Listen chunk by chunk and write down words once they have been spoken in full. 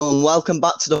Hello and welcome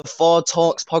back to the Ford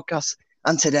Talks podcast.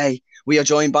 And today we are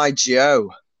joined by Joe.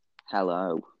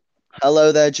 Hello.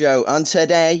 Hello there, Joe. And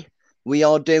today we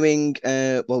are doing,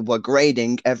 we're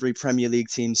grading every Premier League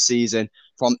team season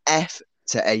from F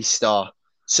to A star.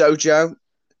 So, Joe,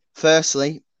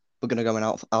 firstly, we're going to go in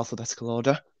alphabetical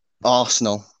order.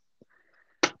 Arsenal.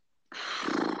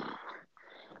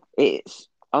 I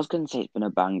was going to say it's been a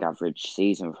bang average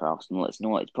season for Arsenal. It's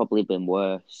not. It's probably been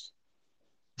worse.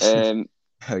 Um,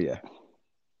 Oh, yeah.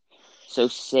 so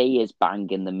C is bang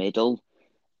in the middle.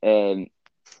 I'd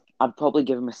probably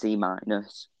give them a C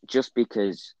minus just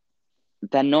because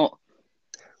they're not.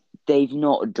 They've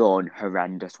not done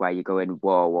horrendous where you're going,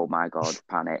 whoa, oh my god,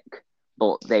 panic.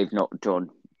 But they've not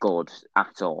done good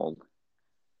at all.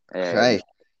 Okay. I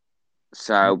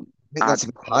So think I'd that's a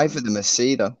bit put high for them, a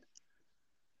C, though.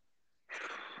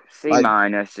 C Like,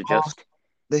 minus. Just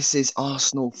this is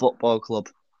Arsenal Football Club.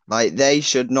 Like, they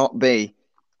should not be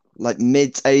like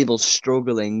mid-table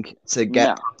struggling to get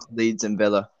no. past Leeds and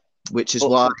Villa, which is But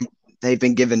why they've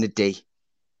been given a D.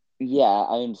 yeah,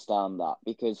 I understand that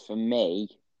because for me,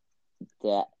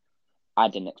 that I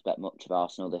didn't expect much of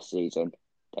Arsenal this season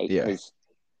Yeah. because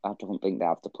I don't think they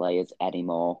have the players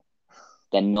anymore.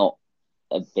 They're not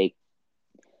a big.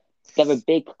 They're a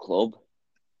big club,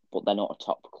 but they're not a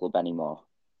top club anymore.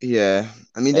 Yeah.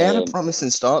 I mean, they had a Um, promising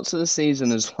start to the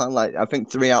season as well. Like, I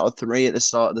think 3 out of 3 at the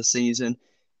start of the season.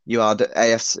 You had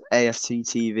AFT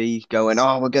TV going,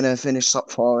 oh, we're going to finish top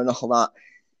four and all that.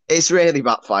 It's really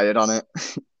backfired on it.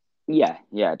 yeah,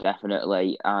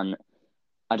 definitely. And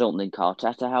I don't think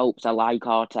Arteta helps. I like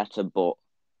Arteta, but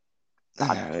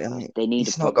I know. I mean, they need a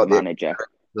he's not proper got the manager. experience,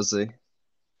 does he?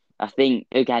 I think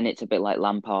again, it's a bit like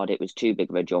Lampard. It was too big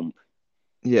of a jump.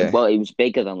 Yeah. Well, it was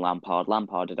bigger than Lampard.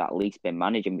 Lampard had at least been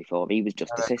managing before. He was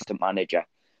just assistant manager.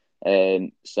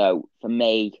 So for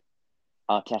me,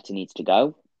 Arteta needs to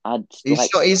go. I'd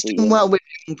like to He's see done him. well with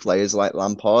young players like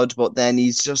Lampard, but then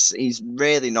he's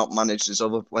really not managed his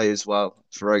other players well.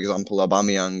 For example,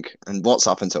 Aubameyang, and what's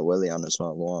happened to Willian as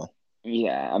well. Wow.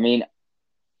 Yeah, I mean,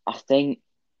 I think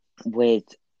with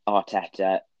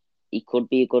Arteta, he could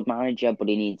be a good manager, but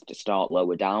he needs to start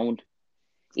lower down.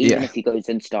 Even Yeah. if he goes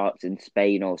and starts in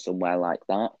Spain or somewhere like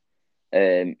that.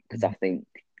 Because I think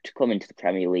to come into the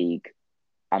Premier League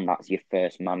and that's your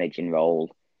first managing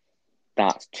role,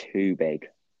 that's too big.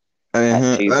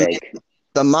 That's too I mean, big.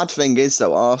 the mad thing is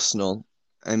though, Arsenal.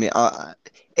 I mean,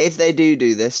 if they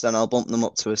do this, then I'll bump them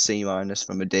up to a C minus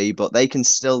from a D. But they can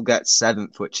still get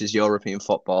seventh, which is European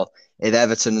football, if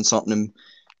Everton and Tottenham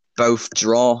both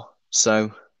draw.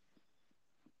 So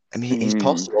I mean, it's Mm,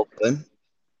 possible for them,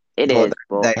 it but is,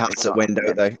 but they have it's to not win, don't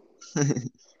happening. they?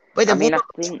 But I they've won, mean, I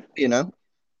think you know.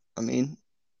 I mean,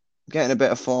 getting a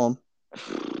bit of form.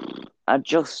 I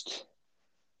just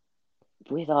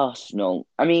with Arsenal.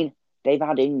 I mean, they've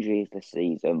had injuries this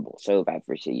season, but so have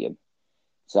every team.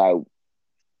 So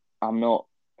I'm not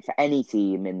for any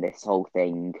team in this whole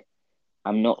thing.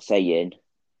 I'm not saying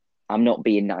I'm not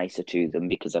being nicer to them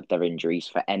because of their injuries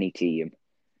for any team.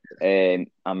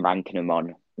 I'm ranking them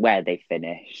on where they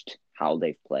finished, how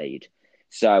they've played. Mm.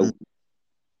 So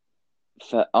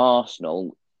for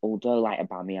Arsenal, although like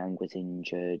Aubameyang was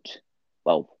injured,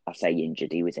 well, I say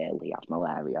injured, he was ill, he had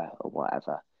malaria or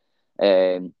whatever.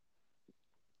 Um,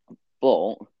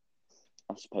 but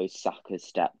I suppose Saka's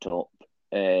stepped up.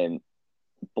 Um,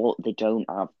 but they don't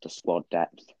have the squad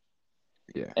depth.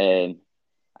 Yeah. Um,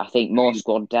 I think more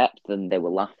squad depth than they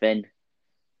were laughing.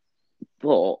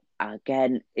 But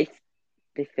again, if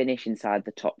they finish inside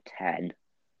the top 10,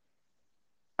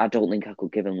 I don't think I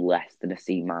could give them less than a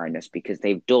C minus because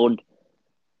they've not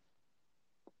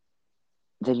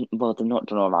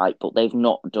done all right, but they've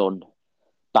not done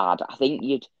bad. I think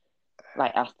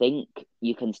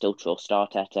you can still trust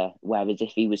Arteta. Whereas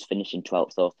if he was finishing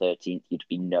 12th or 13th, you'd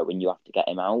be knowing you have to get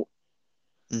him out.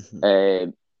 Hmm.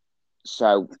 Um,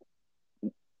 so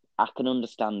I can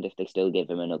understand if they still give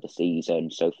him another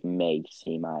season. So for me,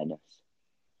 C minus.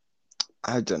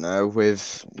 I don't know.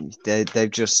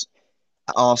 They've just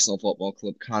Arsenal Football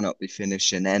Club cannot be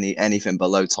finishing anything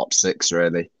below top six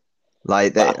really.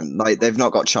 But They've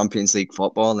not got Champions League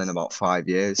football in about 5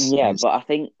 years. yeah, but I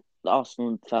think the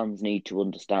Arsenal fans need to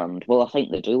understand. Well, I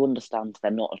think they do understand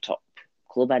they're not a top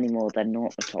club anymore. They're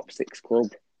not a top six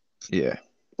club. Yeah.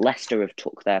 Leicester have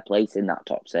took their place in that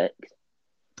top six.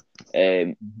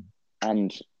 Um,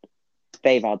 and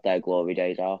they've had their glory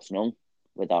days, Arsenal,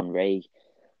 with Henry,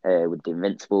 with the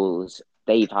Invincibles.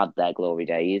 They've had their glory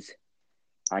days,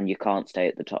 and you can't stay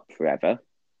at the top forever.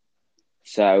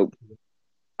 So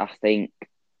I think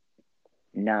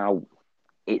now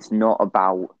it's not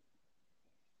about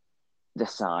the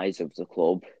size of the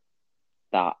club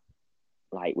that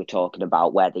like we're talking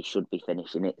about where they should be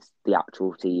finishing. It's the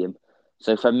actual team.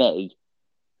 So for me,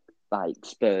 like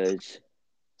Spurs,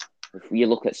 if you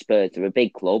look at Spurs, they're a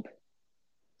big club.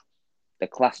 They're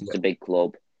classed as a big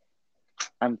club,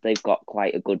 and they've got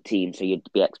quite a good team. So you'd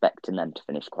be expecting them to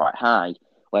finish quite high.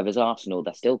 Whereas Arsenal,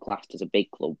 they're still classed as a big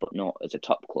club, but not as a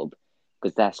top club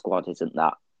because their squad isn't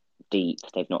that deep.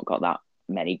 They've not got that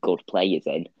many good players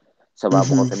in. So I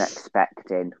Hmm. wasn't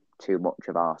expecting too much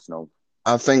of Arsenal.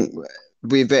 I think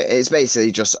it's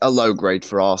basically just a low grade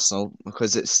for Arsenal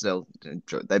because it's still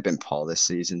they've been poor this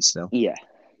season still. Yeah,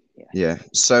 yeah, Yeah.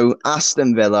 So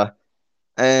Aston Villa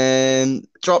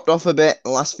dropped off a bit the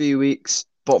last few weeks,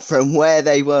 but from where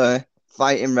they were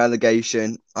fighting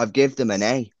relegation, I've give them an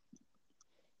A.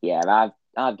 yeah.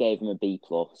 I've gave them a B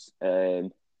plus.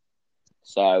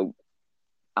 So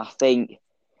I think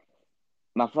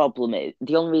my problem is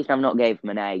the only reason I've not gave them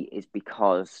an A is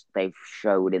because they've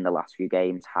showed in the last few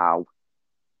games how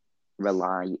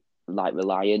reliant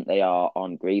they are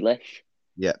on Grealish.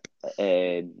 Yep.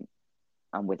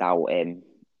 And without him,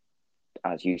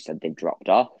 as you said, they've dropped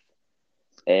off.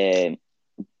 Um,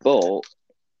 but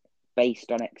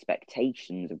based on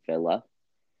expectations of Villa,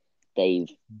 they've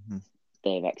Mhm.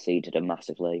 they've exceeded them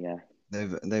massively. Yeah,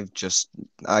 They've just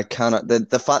I cannot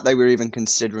the fact they were even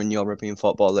considering European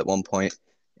football at one point,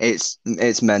 it's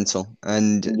mental.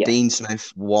 And yeah, Dean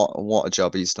Smith, what a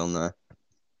job he's done there.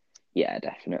 yeah,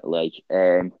 definitely.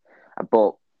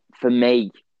 But for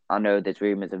me, I know there's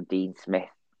rumours of Dean Smith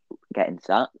getting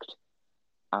sacked.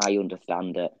 I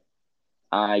understand it.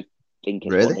 I think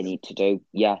it's what Really? they need to do.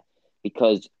 Yeah,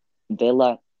 because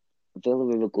Villa,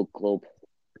 Villa are a good club.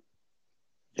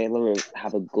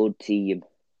 Have a good team.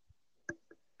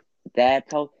 They're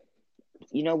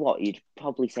you know what? You'd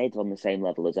probably say they're on the same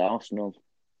level as Arsenal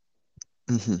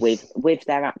Hmm. with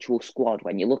their actual squad.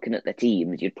 When you're looking at the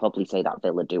teams, you'd probably say that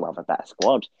Villa do have a better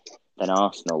squad than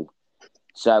Arsenal.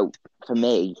 So for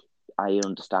me, I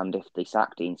understand if they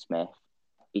sack Dean Smith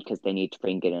because they need to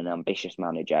bring in an ambitious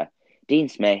manager. Dean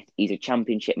Smith, he's a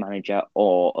championship manager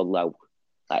or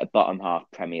like a bottom half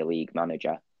Premier League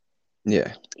manager.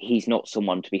 Yeah. He's not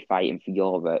someone to be fighting for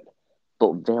Europe,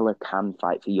 but Villa can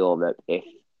fight for Europe if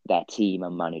their team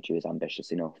and manager is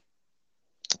ambitious enough.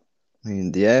 I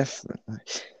mean, yeah,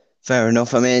 fair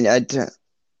enough. I mean, I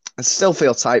still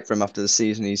feel tight for him after the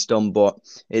season he's done, but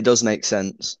it does make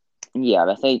sense. Yeah,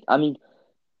 I mean,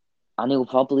 and he'll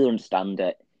probably understand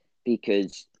it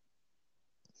because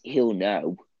he'll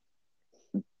know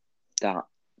that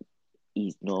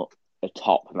he's not a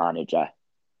top manager.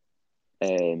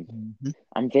 Um, Mhm.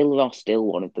 and Villa are still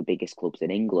one of the biggest clubs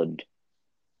in England.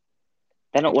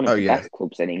 They're not one of Oh the yeah, best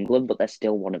clubs in England, but they're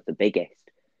still one of the biggest.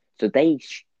 So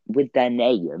with their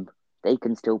name, they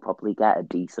can still probably get a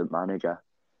decent manager.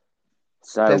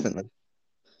 So definitely.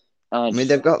 I I mean,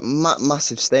 they've just, got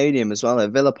massive stadium as well.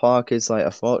 Villa Park is like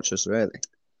a fortress, really.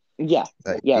 yeah,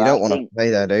 Like, yeah. you I don't want to think play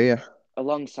there, do you?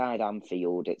 alongside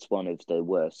Anfield, it's one of the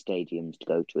worst stadiums to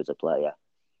go to as a player.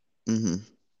 Hmm.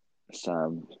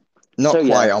 So, Not so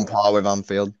quite yeah, on par with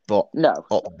Anfield, but no,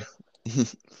 up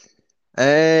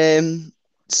there.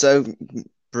 So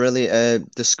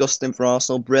brilliant. Disgusting for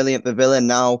Arsenal. Brilliant for Villa.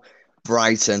 Now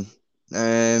Brighton.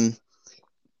 Um,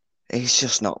 it's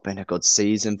just not been a good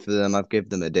season for them. I've given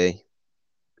them a D.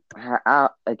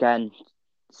 again,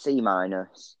 C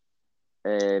minus.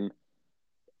 Um,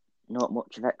 not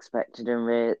much of expected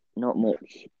and not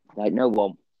much. Like no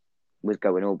one was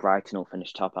going, "Oh, Brighton will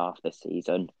finish top half this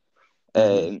season." Hmm.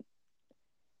 Um,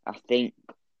 I think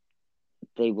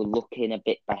they were looking a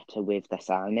bit better with the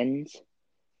signings.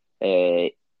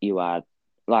 You had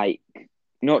like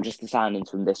not just the signings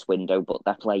from this window, but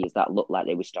the players that looked like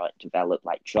they were starting to develop,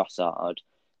 like Trossard,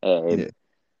 um, Yeah.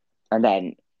 and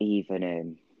then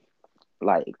even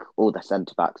like all the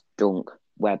centre backs, Dunk,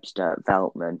 Webster,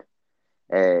 Veltman.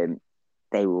 Um,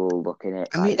 they were all looking at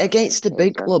I mean, like against the getting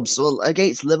big good. clubs, well,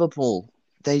 against Liverpool,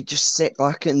 they just sit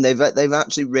back and they've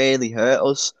actually really hurt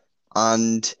us.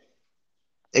 And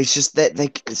it's just that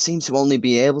they seem to only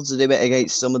be able to do it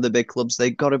against some of the big clubs.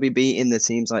 They've got to be beating the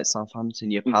teams like Southampton,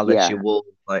 your Palace, your Yeah, Wolves,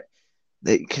 like I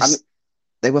mean, because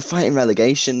they were fighting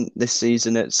relegation this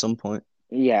season at some point.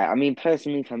 yeah, I mean,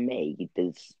 personally for me,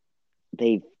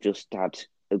 they've just had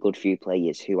a good few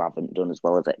players who haven't done as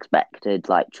well as expected,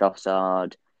 like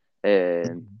Trossard, um,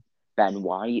 Mhm. Ben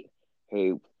White,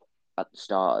 who at the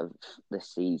start of the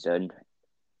season,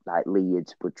 like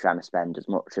Leeds were trying to spend as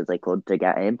much as they could to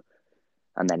get him,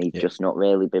 and then he's Yeah. just not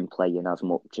really been playing as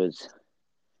much as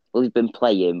well. He's been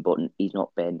playing, but he's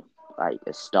not been like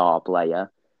a star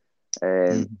player. Um,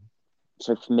 Mhm.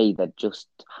 so for me, they've just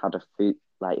had a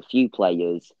few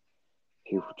players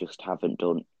who just haven't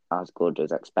done. as good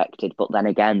as expected. But then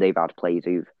again, they've had players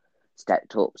who've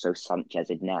stepped up. So Sanchez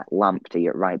in net, Lamptey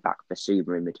at right back,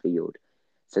 Basuma in midfield.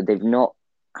 So they've not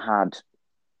had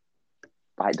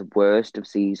like the worst of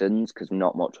seasons because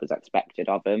not much was expected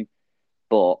of them.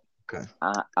 But Okay.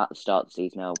 at the start of the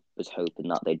season, I was hoping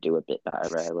that they'd do a bit better,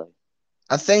 really.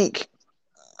 I think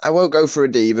I won't go for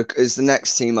a D because the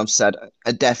next team I've said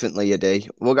are definitely a D.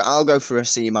 I'll go for a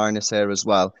C minus here as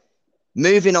well.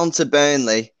 Moving on to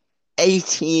Burnley,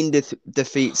 18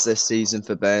 defeats this season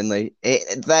for Burnley.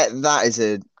 That is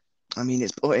a, I mean,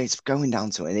 it's going down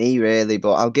to an E really,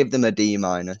 but I'll give them a D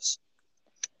minus.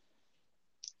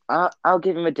 I'll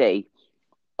give him a D,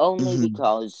 only Mhm.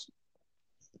 because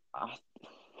I,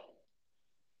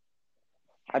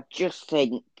 I just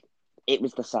think it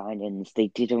was the signings. They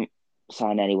didn't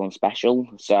sign anyone special,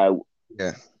 so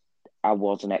Yeah, I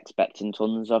wasn't expecting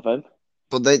tons of them.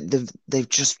 but they've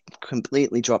just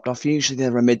completely dropped off. Usually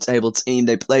they're a mid-table team.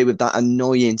 They play with that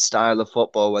annoying style of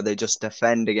football where they just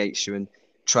defend against you and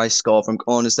try score from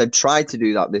corners. They've tried to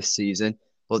do that this season,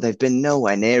 but they've been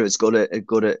nowhere near as good at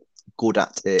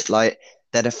it. Like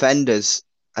their defenders,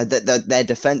 their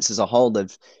defense as a whole,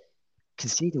 they've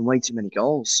conceded way too many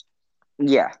goals.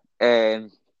 Yeah,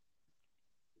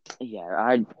 yeah.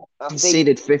 I think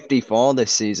Conceded 54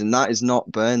 this season. That is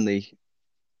not Burnley.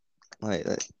 Like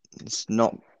it's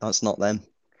not. That's not them.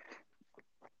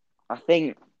 I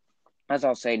think as I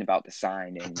was saying about the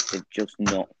signings, they've just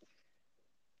not.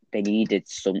 They needed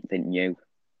something new.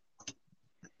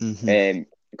 Hmm.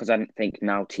 Because I don't think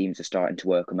now teams are starting to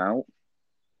work them out.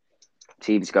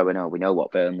 Teams going, oh, we know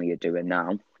what Burnley are doing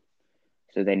now,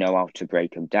 so they know how to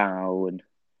break them down.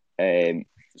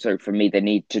 So for me, they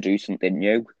need to do something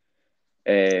new.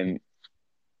 Um,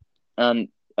 and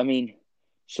I mean,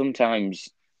 sometimes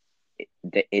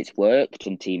it's worked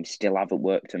and teams still haven't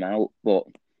worked them out, but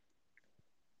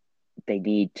they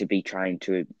need to be trying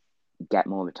to get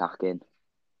more attacking.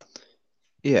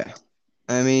 Yeah,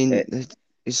 I Uh, mean,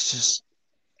 it's just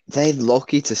they're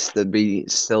lucky to still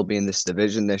be in this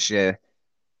division this year.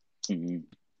 mm.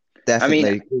 I mean,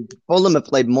 Definitely, Fulham have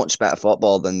played much better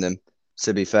football than them.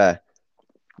 To be fair,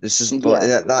 but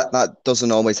yeah, that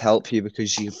doesn't always help you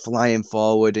because you're flying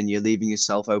forward and you're leaving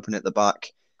yourself open at the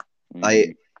back.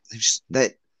 I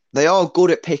mm. they are good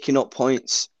at picking up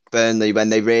points, Burnley, when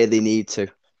they really need to,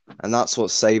 and that's what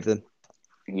saved them.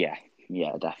 Yeah,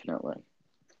 yeah, definitely.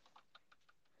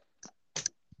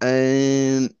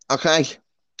 Okay,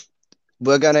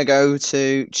 we're gonna go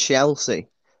to Chelsea.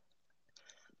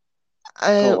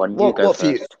 Go on, you go What for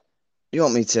you? first. You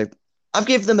want me to? I've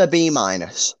give them a B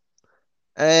minus.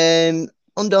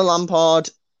 Under Lampard,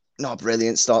 not a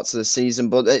brilliant start to the season,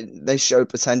 but they showed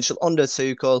potential. Under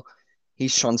Tuchel,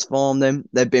 he's transformed them.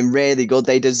 They've been really good.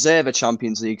 They deserve a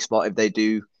Champions League spot if they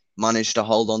do manage to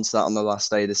hold on to that on the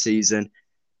last day of the season.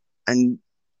 And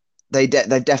they've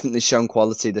definitely shown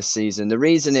quality this season. The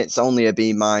reason it's only a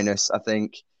B minus, I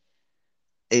think,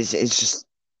 is just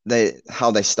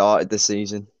how they started the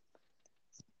season.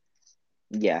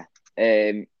 Yeah,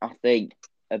 I think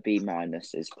a B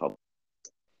minus is probably.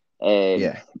 Um,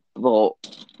 Yeah, but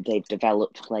they've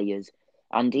developed players,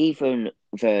 and even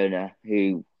Werner,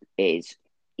 who is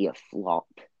a flop,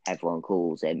 everyone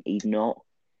calls him. He's not.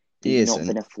 he He's not isn't.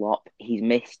 been a flop. He's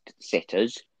missed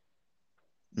sitters,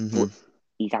 but Hmm.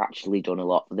 he's actually done a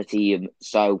lot for the team.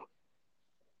 So,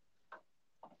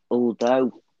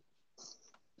 although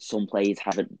some players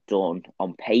haven't done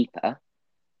on paper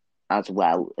as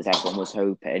well as everyone was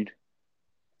hoping,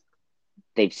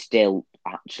 they've still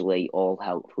actually all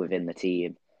helped within the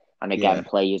team. And again, Yeah,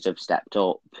 players have stepped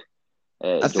up, I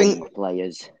young think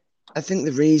players. I think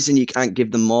the reason you can't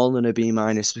give them more than a B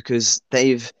minus because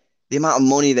the amount of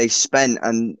money they spent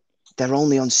and they're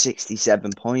only on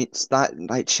 67 points. That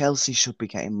like Chelsea should be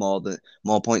getting more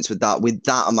points with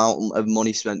that amount of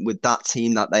money spent with that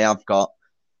team that they have got.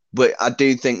 But I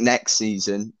do think next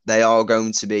season they are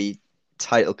going to be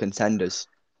title contenders.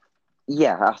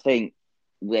 Yeah,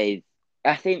 with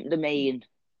I think the main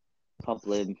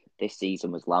problem this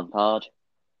season was Lampard.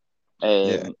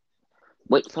 Yeah. Um,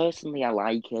 which personally I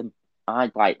like him.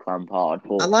 I like Lampard, I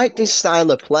but like this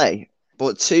style of play,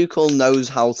 but Tuchel knows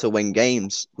how to win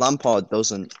games. Lampard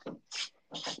doesn't.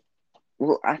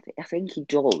 well, I think he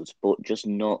does, but just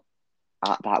not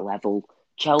at that level.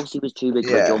 Chelsea was too big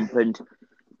of a Yeah. jump, and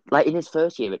like in his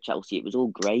first year at Chelsea, it was all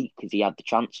great because he had the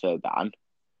transfer ban,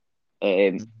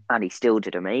 and he still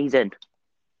did amazing.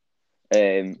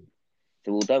 Um,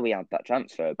 so although he had that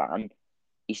transfer ban,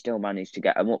 he still managed to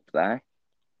get them up there,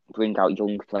 bring out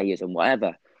young players and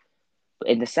whatever. But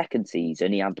in the second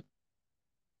season, he had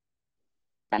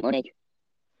that money.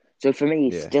 So for me,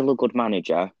 he's Yeah. still a good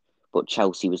manager, but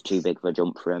Chelsea was too big of a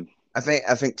jump for him. I think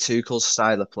Tuchel's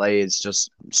style of play is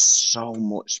just so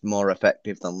much more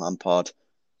effective than Lampard,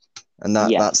 and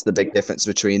Yeah, that's the big difference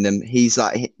between them. He's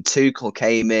like Tuchel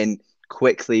came in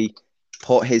quickly,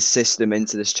 put his system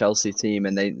into this Chelsea team,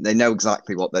 and they know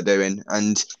exactly what they're doing,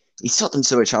 and he took them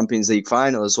to a Champions League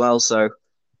final as well. So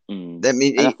I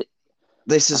mean, and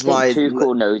this I is think why,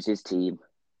 Tuchel knows his team,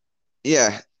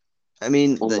 yeah. I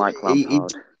mean, unlike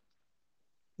Lampard.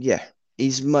 yeah,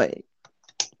 he's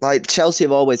like Chelsea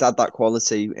have always had that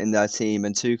quality in their team,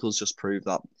 and Tuchel's just proved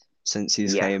that since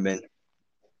he's Yeah, came in.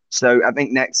 So I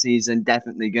think next season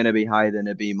definitely going to be higher than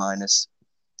a B minus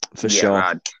for yeah,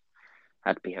 sure.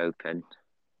 I'd be hoping.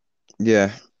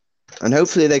 Yeah, and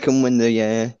hopefully they can win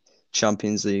the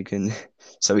Champions League, and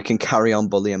so we can carry on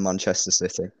bullying Manchester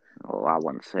City. Oh, I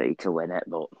want City to win it,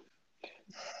 but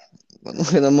But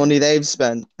look at the money they've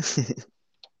spent.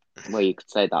 well, you could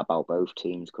say that about both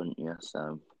teams, couldn't you?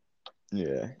 So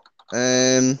Yeah.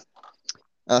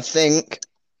 I think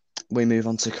we move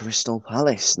on to Crystal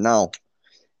Palace now.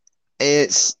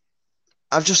 It's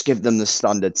I've just given them the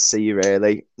standard C,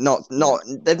 really. yeah,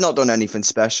 They've not done anything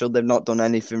special. They've not done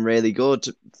anything really good.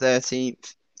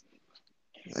 13th.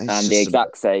 It's and the just a bit.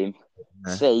 exact same.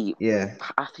 See, Yeah.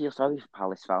 I feel sorry for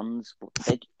Palace fans,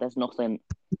 but there's nothing.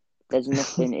 There's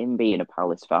nothing in being a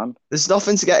Palace fan. There's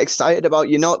nothing to get excited about.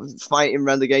 You're not fighting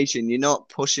relegation. You're not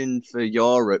pushing for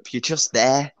Europe. You're just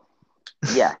there.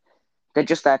 Yeah, they're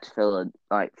just there to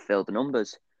fill the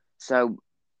numbers. So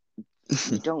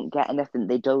you don't get anything.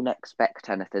 They don't expect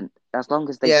anything as long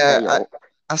as they Yeah, stay up.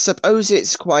 I suppose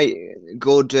it's quite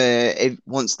good if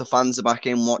once the fans are back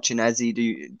in watching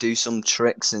Ezzy do some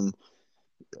tricks and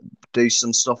do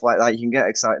some stuff like that. You can get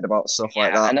excited about stuff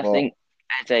like Yeah, that. and I But think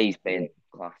Eze's been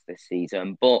class this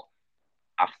season, but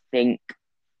I think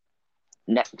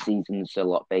next season's a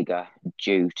lot bigger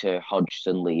due to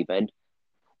Hodgson leaving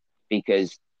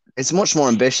because it's much more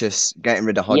ambitious getting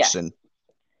rid of yeah, Hodgson.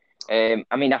 I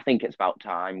mean I think it's about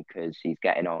time because he's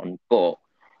getting on, but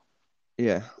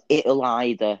Yeah. it'll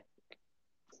either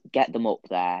get them up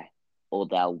there or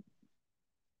they'll.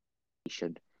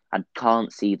 I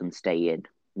can't see them staying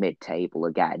mid-table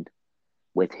again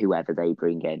with whoever they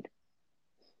bring in.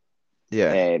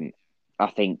 Yeah. I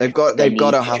think they They've got need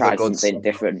to to have a try good something summer.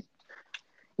 different.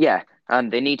 Yeah,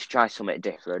 and they need to try something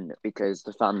different because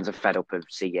the fans are fed up of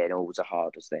seeing oh, as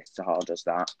hard as this, as hard as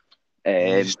that.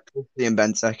 Seeing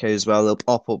Benteke as well. He'll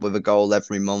pop up with a goal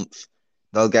every month.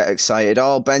 They'll get excited.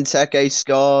 Oh, Benteke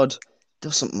scored.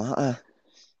 Doesn't matter.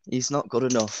 He's not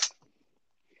good enough.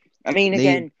 I mean, Need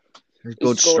again, a he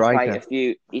good scored quite a striker.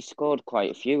 few. He scored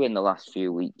quite a few in the last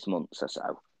few weeks, months or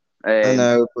so. I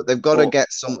know, but they've got to But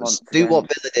get some. Do what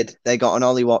confidence. Villa did. They got an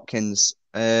Ollie Watkins.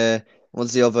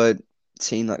 What's the other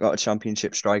team that got a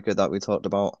championship striker that we talked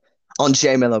about on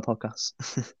Jay Miller podcast?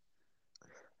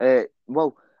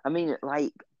 Well, I mean,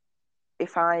 like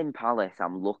if I'm Palace,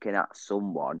 I'm looking at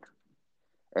someone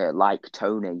like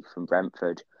Tony from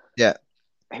Brentford, Yeah,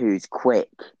 who's quick,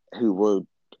 who will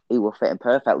fit in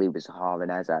perfectly with Zaha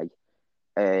and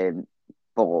Eze.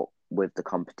 But with the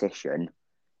competition,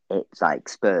 it's like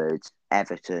Spurs,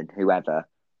 Everton, whoever,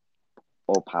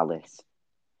 or Palace.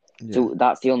 yeah. So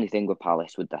that's the only thing with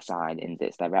Palace with their signings.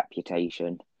 It's their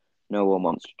reputation. No one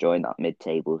wants to join that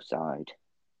mid-table side.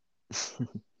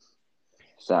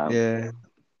 So Yeah.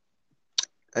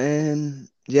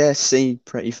 Yeah, C,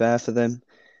 pretty fair for them.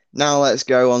 Now let's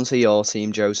go on to your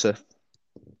team, Joseph.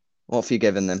 What have you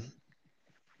given them?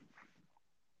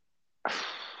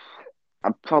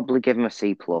 I'd probably give him a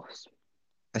C plus.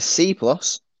 A C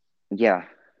plus? Yeah,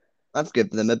 I've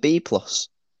given them a B plus.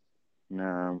 no,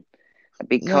 No,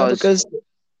 because because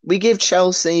we give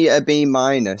Chelsea a B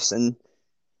minus, and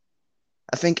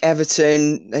I think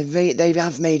Everton they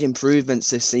have made improvements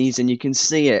this season. You can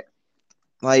see it.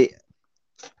 Like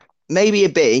maybe a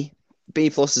B, B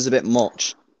plus is a bit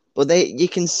much, but you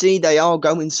can see they are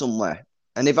going somewhere.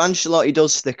 And if Ancelotti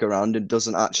does stick around and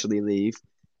doesn't actually leave,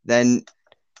 then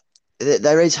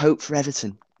there is hope for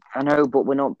Everton. I know, but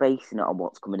we're not basing it on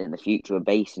what's coming in the future. We're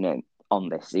basing it on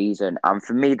this season. And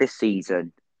for me, this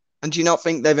season, And do you not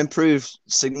think they've improved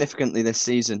significantly this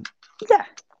season? yeah,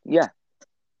 yeah.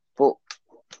 But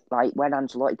like when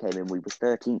Ancelotti came in, we were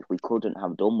 13th. We couldn't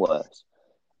have done worse.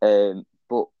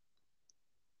 But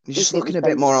You're just if it looking was a bit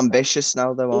based more ambitious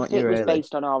now, though, aren't if you? it was Really?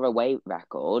 based on our away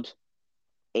record,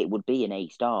 it would be an A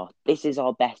star. This is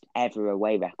our best ever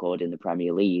away record in the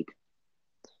Premier League,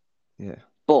 Yeah.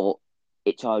 but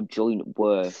it's our joint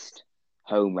worst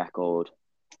home record.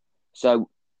 So,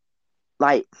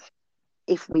 like,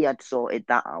 if we had sorted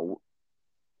that out,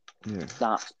 Yeah.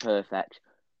 that's perfect.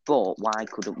 But why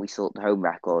couldn't we sort the home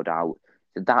record out?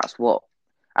 So that's what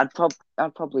I'd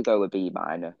probably go with B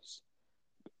minus,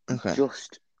 Okay.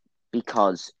 just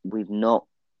because we've not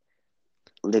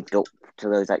lived up to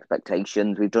those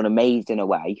expectations. We've done amazing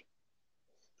away.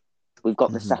 We've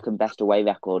got the Hmm. second best away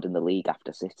record in the league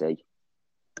after City,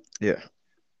 Yeah.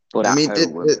 but I at mean,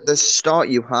 home, the start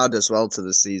you had as well to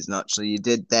the season, actually, you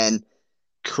did then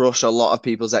crush a lot of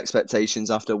people's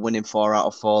expectations after winning 4 out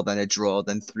of 4, then a draw,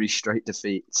 then 3 straight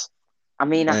defeats. I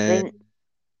mean, I Uh, think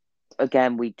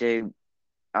again we do.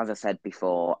 As I said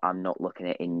before, I'm not looking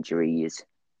at injuries,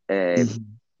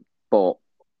 mhm. but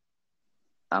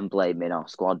I'm blaming our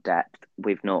squad depth.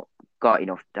 We've not got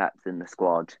enough depth in the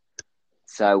squad,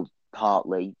 so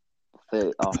partly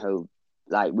for our home,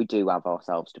 like we do have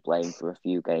ourselves to blame for a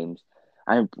few games,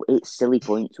 and it's silly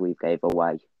points we've gave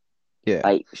away, Yeah.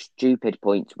 like stupid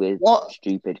points with What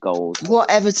stupid goals. what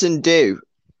Everton do,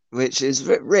 which is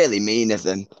really mean of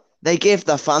them, they give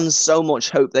their fans so much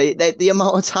hope. They the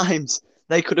amount of times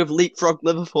they could have leapfrogged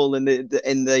Liverpool in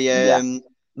the Yeah,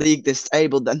 league this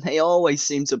table, then they always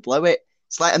seem to blow it.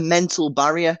 It's like a mental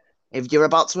barrier. If you're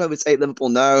about to overtake Liverpool,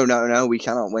 no, no, no, we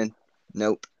cannot win.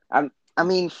 Nope. I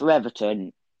mean for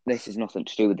Everton, this has nothing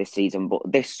to do with this season, but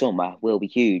this summer will be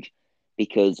huge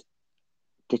because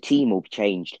the team will be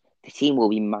changed. The team will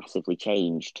be massively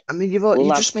changed. I mean, We'll you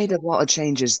have just made a lot of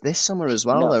changes this summer as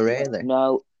well, no, though. Really.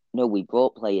 no, no. We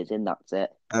brought players in. That's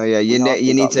it. Oh yeah, We you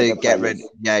hardly need got rid to of get rid.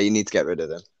 players. Yeah, you need to get rid of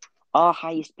them. Our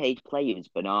highest paid player is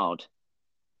Bernard.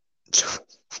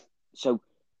 So,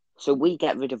 so we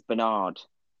get rid of Bernard,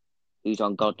 who's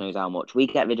on God knows how much. We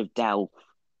get rid of Delph,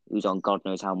 who's on God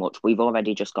knows how much. We've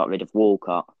already just got rid of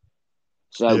Walcott.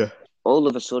 So Yeah. all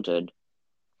of a sudden,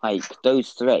 like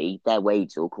those three, their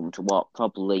wages will come to what?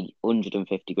 Probably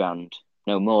 150 grand.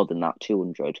 No more than that,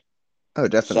 200. Oh,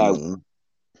 definitely more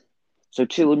So, than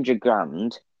 200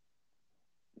 grand.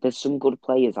 There's some good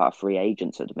players that are free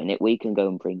agents at the minute. We can go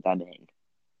and bring them in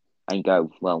and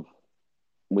go, well,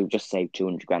 we've just saved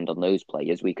 200 grand on those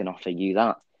players. We can offer you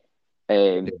that.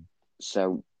 that.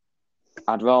 So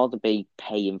I'd rather be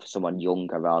paying for someone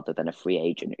younger rather than a free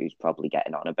agent who's probably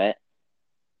getting on a bit.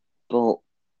 But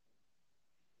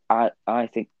I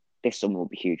think this summer will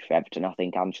be huge for Everton. I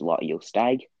think Ancelotti will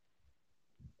stay.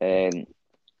 Um,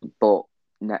 but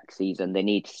next season they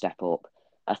need to step up.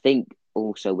 I think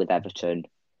also with Everton,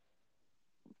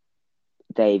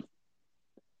 they've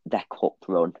their cup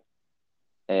run.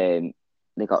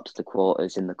 They got to the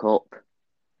quarters in the cup,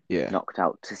 Yeah. knocked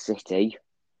out to City.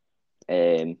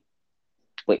 Um,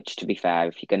 which to be fair,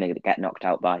 if you're going to get knocked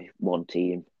out by one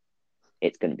team,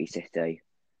 it's going to be City.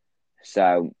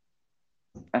 So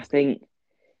I think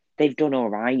they've done all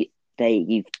right.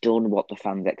 They've done what the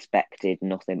fans expected,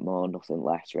 nothing more, nothing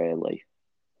less, really.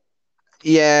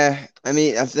 Yeah, I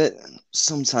mean,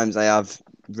 sometimes I have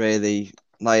really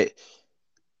like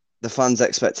the fans'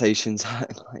 expectations.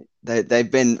 Like they've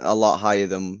been a lot higher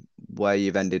than where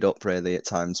you've ended up really at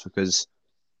times because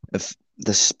of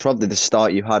this probably the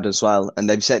start you had as well. And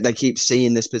they've said they keep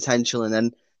seeing this potential,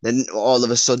 and then all of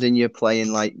a sudden you're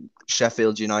playing like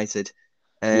Sheffield United.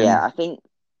 Yeah, Um, I think,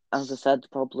 as I said, the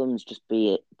problems just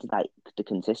be it like the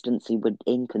consistency. We're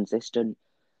inconsistent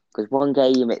because one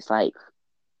game it's like,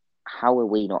 how are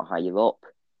we not higher up?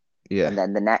 yeah. And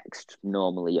then the next,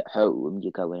 normally at home,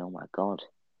 you're going, oh my god,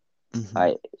 Mhm.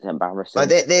 like it's Like embarrassing.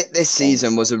 this Um,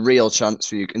 season was a real chance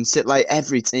for you. And like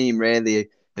every team really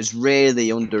has really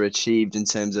underachieved in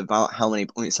terms of how many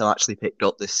points they've actually picked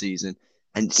up this season.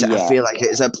 And so I yeah, feel like it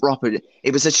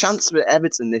was a chance for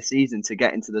Everton this season to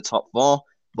get into the top 4,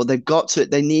 but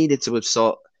they needed to have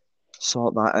sort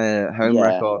that home yeah.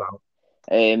 record out.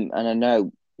 And I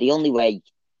know the only way,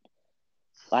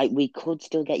 like, we could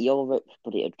still get Europe,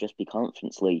 but it'd just be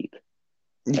Conference League.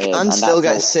 You can And still that's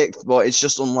get all. sixth, but it's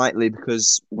just unlikely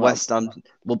because Well, West Ham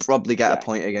will probably get a yeah,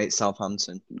 point against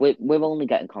Southampton. we're only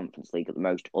getting Conference League at the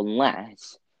most,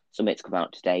 unless something's come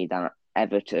out today that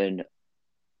Everton,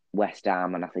 West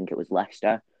Ham, and I think it was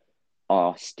Leicester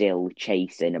are still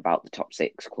chasing about the top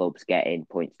six clubs getting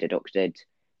points deducted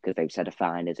because they've said a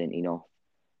fine isn't enough.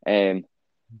 Um,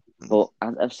 but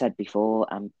as I've said before,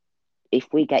 if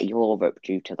we get Europe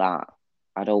due to that,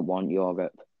 I don't want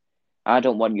Europe. I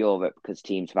don't want Europe because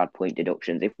teams have had point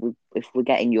deductions. If we're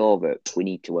getting Europe, we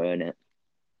need to earn it.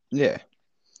 Yeah.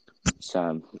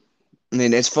 So, I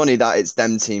mean, it's funny that it's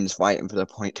them teams fighting for the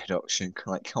point deduction.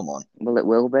 Like, come on. well, it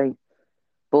will be.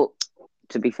 But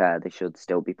to be fair, they should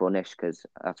still be punished because,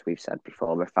 as we've said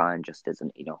before, a fine just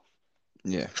isn't enough.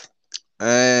 Yeah.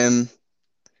 Um,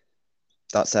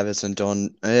 that's Everton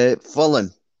done.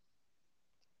 Fulham.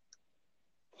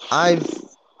 I've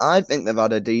I think they've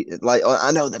had like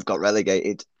I know they've got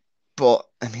relegated, but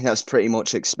I mean, that's pretty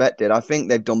much expected. I think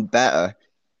they've done better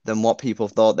than what people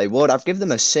thought they would. I've given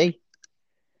them a C.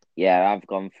 Yeah, I've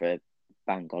gone for a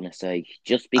bang on a C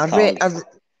just I because.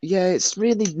 yeah, it's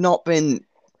really not been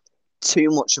too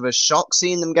much of a shock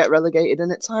seeing them get relegated,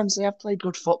 and at times they have played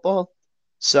good football.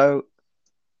 So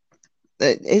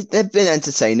they've been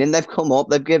entertaining. They've come up.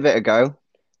 They've give it a go.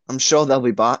 I'm sure they'll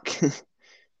be back.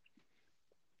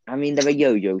 I mean, they're a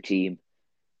yo-yo team.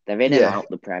 They're in and Yeah, out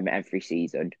the Prem every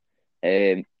season.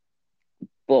 Um,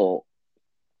 but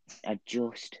I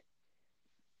just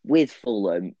with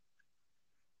Fulham,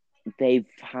 they've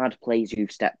had players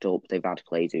who've stepped up. They've had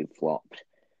players who've flopped.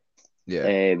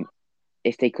 yeah, Um,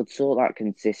 if they could sort that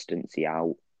consistency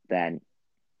out, then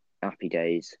happy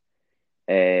days.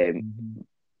 Um,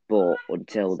 but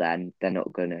until then, they're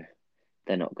not gonna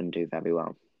do very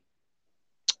well.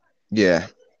 yeah.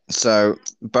 So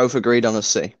both agreed on a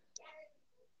C.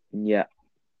 Yeah,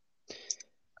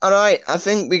 All right, I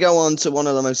think we go on to one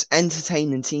of the most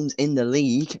entertaining teams in the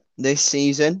league this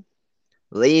season,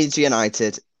 Leeds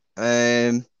United.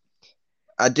 Um,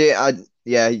 I do,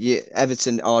 yeah,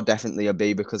 Everton are definitely a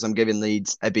B because I'm giving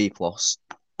Leeds a B plus.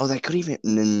 Oh, they could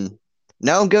even.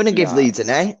 No, I'm going to give no, Leeds an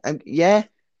A. Yeah,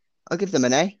 I'll give them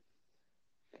an A.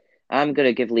 I'm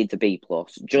gonna give Leeds a B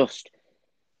plus. Just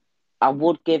I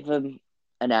would give them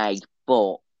an A,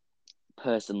 but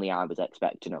personally, I was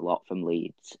expecting a lot from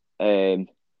Leeds.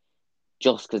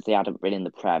 Just because they hadn't been in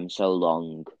the Prem so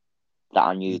long that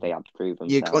I knew they had to prove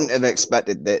You couldn't themselves. have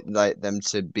expected that like them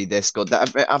to be this good.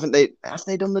 Haven't they? Have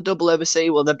they done the double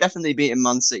overseas? Well, they've definitely beaten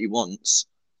Man City once.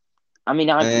 I mean,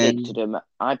 I predicted Um, them.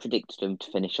 I predicted them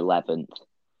to finish 11th.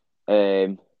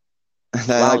 Um,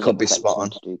 so I that was could be spot expecting them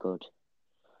on. to do good.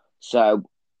 So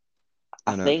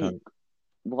I I know. think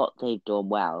what they've done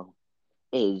well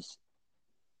is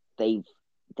they've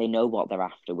they know what they're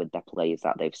after with their players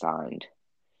that they've signed.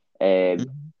 Um,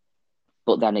 Mhm.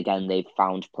 but then again, they've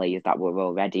found players that were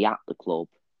already at the club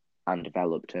and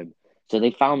developed them. So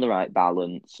they found the right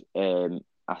balance.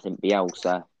 I think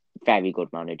Bielsa, very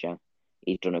good manager.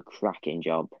 He's done a cracking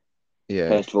job. Yeah,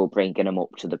 First of all, bringing them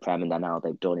up to the Prem, and then how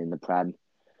they've done in the Prem.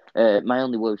 My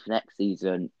only worry for next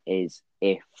season is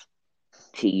if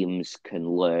teams can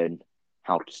learn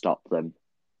how to stop them.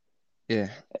 yeah.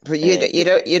 But Uh,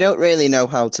 you don't really know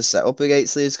how to set up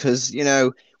against these because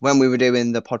when we were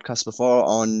doing the podcast before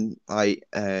on like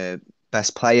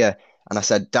best player, and I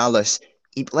said Dallas,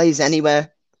 he plays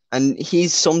anywhere, and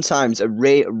he's sometimes a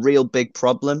real big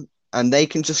problem, and they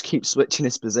can just keep switching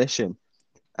his position,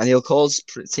 and he'll cause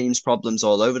teams problems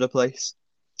all over the place.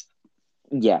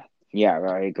 yeah, yeah,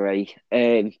 I agree.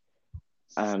 And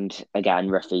again,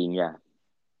 Rafinha,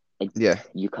 Yeah.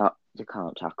 you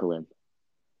can't tackle him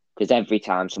because every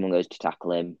time someone goes to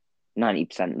tackle him,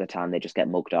 90% of the time they just get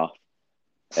mugged off,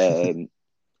 um,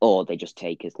 or they just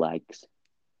take his legs.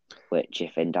 Which,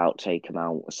 if in doubt, take him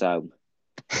out. So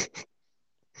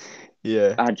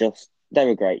Yeah. they're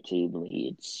a great team,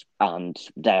 Leeds, and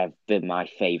they've been my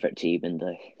favourite team in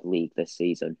the league this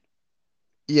season.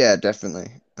 Yeah,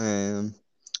 definitely.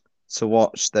 To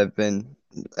watch, they've been.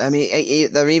 I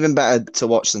mean, they're even better to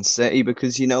watch than City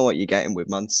because you know what you're getting with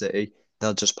Man City.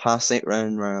 They'll just pass it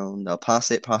round, round. They'll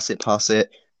pass it, pass it, pass it.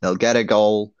 They'll get a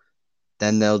goal.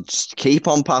 Then they'll just keep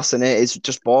on passing it. It's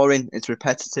just boring. It's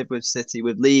repetitive with City.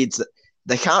 With Leeds,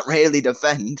 they can't really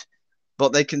defend,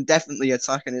 but they can definitely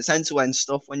attack. And it's end-to-end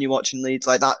stuff when you're watching Leeds.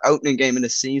 Like that opening game in the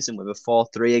season with a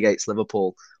 4-3 against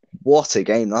Liverpool. What a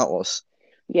game that was.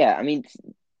 Yeah, I mean,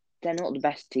 they're not the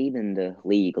best team in the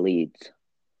league, Leeds,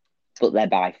 but they're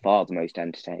by far the most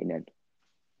entertaining.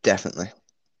 Definitely.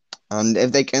 And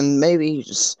if they can maybe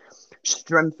just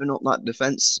strengthen up that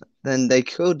defense, then they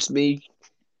could be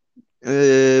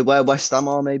where West Ham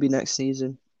are maybe next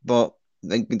season. But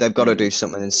they've got to do Mm,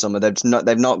 something in summer.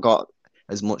 They've not got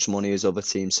as much money as other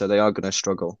teams, so they are going to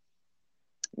struggle.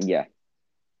 yeah,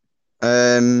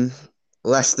 Um,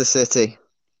 Leicester City.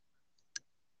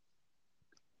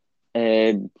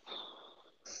 um,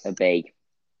 a B.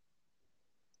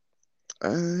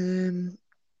 Um,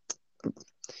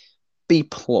 B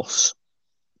plus.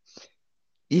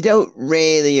 You don't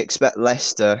really expect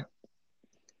Leicester,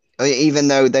 even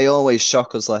though they always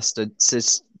shock us, Leicester,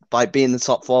 by being the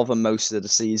top four for most of the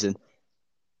season.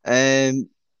 Um,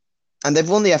 and they've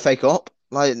won the FA Cup.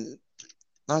 Like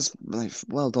that's like,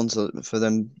 well done for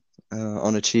them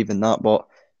on achieving that. But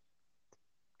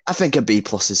I think a B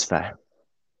plus is fair.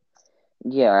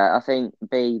 Yeah, I think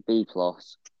B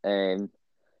plus.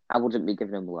 I wouldn't be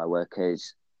giving them lower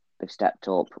because they've stepped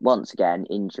up once again.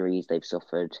 Injuries they've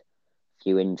suffered,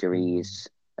 few injuries.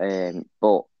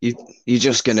 But You you're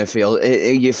just gonna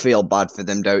you feel bad for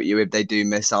them, don't you, if they do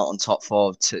miss out on top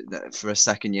four for a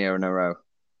second year in a row.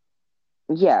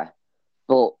 yeah,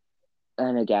 but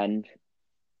and again,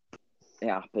 it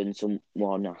happens.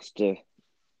 Someone has to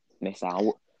miss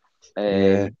out.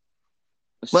 Yeah. Um,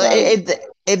 Well, so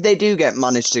if they do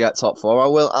manage to get top four,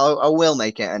 I will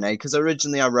make it an A because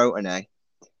originally I wrote an A,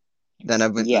 then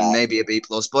yeah, maybe a B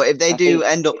plus. But if they I do think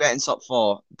end up getting top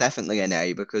four, definitely an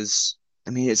A because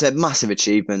I mean it's a massive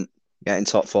achievement getting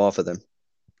top four for them.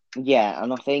 yeah,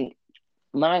 and I think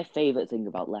my favourite thing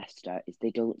about Leicester is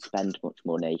they don't spend much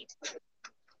money.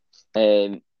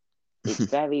 Um, it's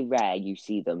very rare you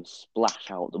see them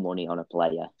splash out the money on a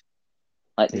player.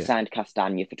 Like they Yeah. signed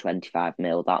Castagna for 25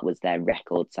 mil. That was their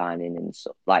record signing, and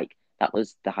so like that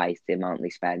was the highest amount they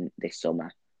spent this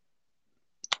summer,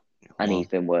 and he's Well,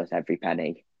 been worth every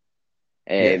penny.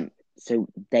 yeah. So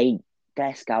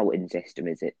their scouting system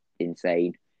is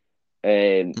insane.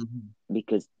 Um, Mhm.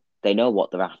 because they know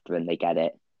what they're after and they get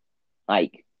it.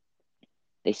 Like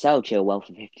they sell Chilwell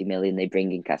for 50 million, they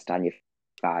bring in Castagna for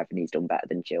 5, and he's done better than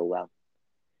Chilwell.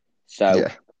 So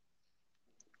Yeah.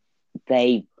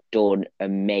 they've done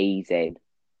amazing.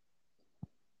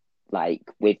 Like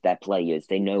with their players,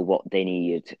 they know what they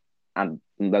need, and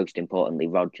most importantly,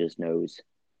 Rodgers knows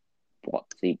what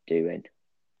he's doing.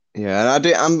 Yeah,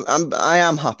 and I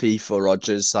am happy for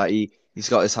Rodgers that he's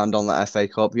got his hand on that FA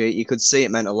Cup. You could see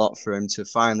it meant a lot for him to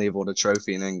finally have won a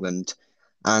trophy in England,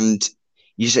 and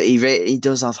he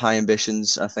does have high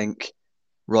ambitions. I think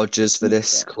Rodgers for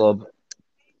this Yeah, club,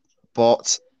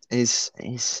 but is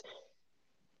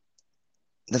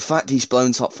the fact he's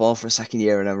blown top four for a second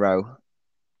year in a row.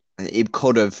 And he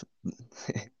could have.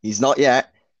 He's not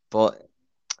yet, but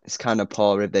it's kind of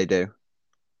poor if they do.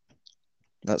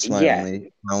 That's my yeah, only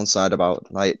downside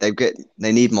about like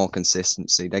they need more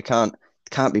consistency. They can't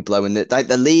be blowing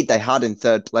the lead they had in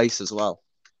third place as well.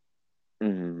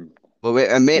 mm, But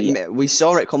yeah, we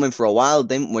saw it coming for a while,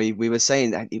 didn't we? We were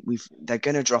saying that they're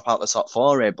gonna drop out the top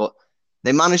four here, but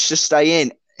they managed to stay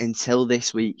in until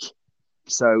this week.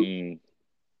 So mm,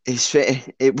 it's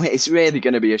really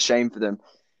going to be a shame for them.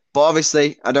 But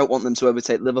obviously, I don't want them to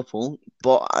overtake Liverpool.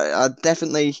 But I'd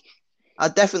definitely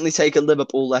take a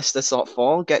Liverpool Leicester top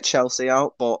four, get Chelsea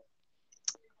out, but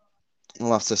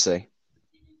we'll have to see.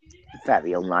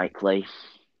 very unlikely.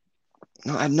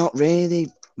 No, not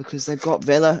really, because they've got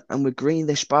Villa and with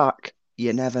Grealish back,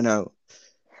 you never know.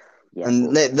 Yeah,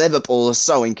 And but Liverpool are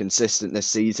so inconsistent this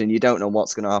season. You don't know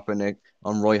what's going to happen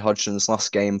on Roy Hodgson's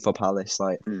last game for Palace.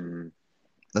 Like, mm,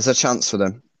 there's a chance for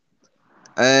them.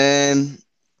 Um,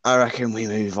 I reckon we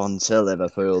move on to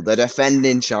Liverpool, the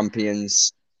defending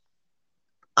champions.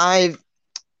 I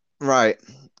right.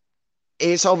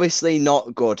 It's obviously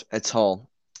not good at all,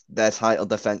 their title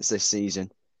defense this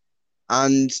season.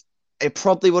 And it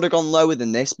probably would have gone lower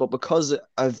than this, but because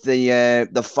of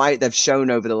the fight they've shown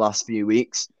over the last few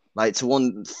weeks, like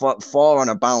to four on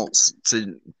a bounce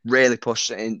to really push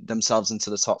themselves into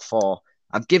the top four,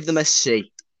 I'd give them a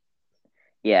C.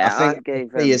 I yeah, think a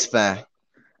C is fair.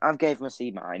 I've gave them a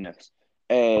C minus.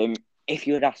 If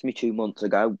you had asked me 2 months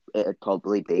ago, it'd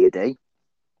probably be a D,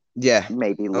 Yeah,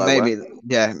 maybe or lower.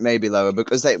 maybe lower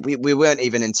because we weren't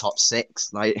even in top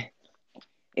six. Like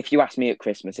If you asked me at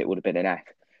Christmas, it would have been an F.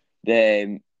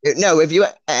 no, if you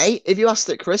asked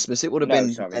at Christmas, it would have No,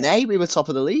 been an sorry, A. We were top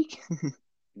of the league.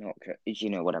 not you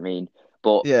know what I mean.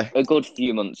 But Yeah, a good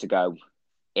few months ago,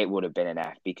 it would have been an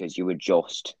F because you were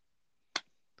just.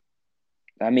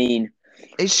 I mean,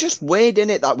 it's just weird, isn't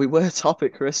it, that we were top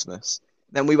at Christmas,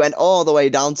 then we went all the way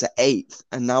down to eighth,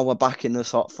 and now we're back in the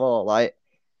top four. Like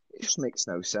it just makes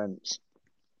no sense.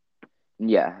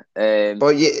 yeah,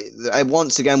 But yeah,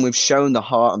 once again, we've shown the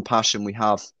heart and passion we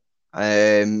have.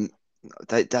 Um,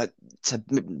 that to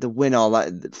the win all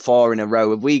that four in a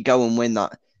row. If we go and win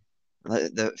that,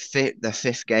 like, the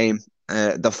fifth game,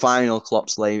 the final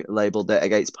Klopp's labelled it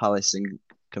against Palace and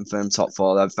confirmed top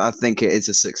four. I think it is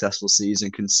a successful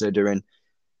season considering.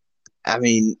 I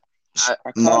mean,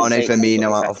 I can't Mane, say it's a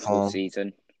Firmino out of successful form.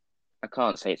 season. I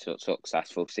can't say it's a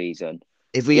successful season.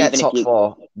 If we get Even if top you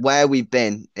four, where we've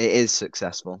been, it is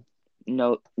successful.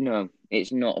 no,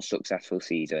 it's not a successful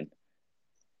season.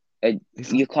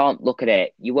 If You can't look at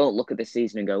it. You won't look at the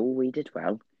season and go, "Oh, we did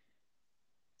well."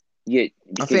 You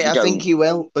because you I think don't. he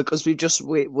will because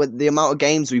with the amount of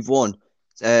games we've won,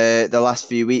 the last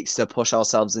few weeks to push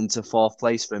ourselves into fourth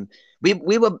place from we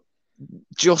were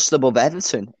just above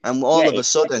Everton, and all Yeah, of a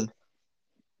sudden,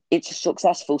 it's a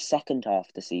successful second half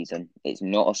of the season. It's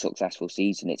not a successful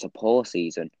season. It's a poor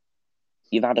season.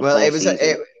 You've had a well, poor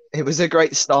season. it was a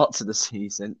great start to the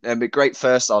season, and a great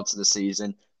first start to the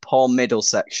season. Poor middle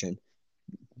section,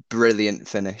 brilliant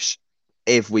finish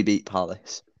if we beat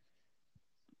Palace.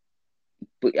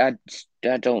 But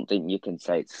I don't think you can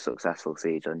say it's a successful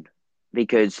season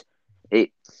because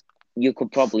it. You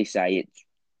could probably say it's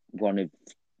one of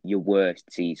your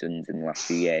worst seasons in the last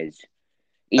few years.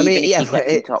 I Even mean, if yeah, you get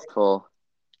in top four.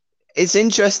 it's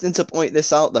interesting to point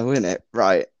this out, though, isn't it?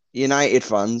 Right. United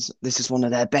fans, this is one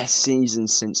of their best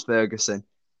seasons since Ferguson.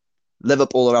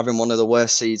 Liverpool are having one of the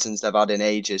worst seasons they've had in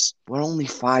ages. We're only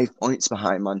 5 points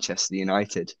behind Manchester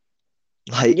United.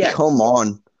 Like, Yeah, come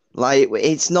on. Like,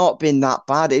 it's not been that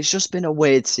bad. It's just been a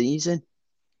weird season.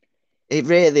 It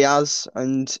really has.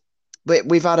 And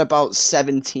we've had about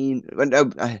 17.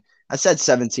 No, I said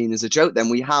 17 as a joke then.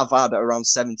 We have had around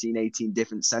 17, 18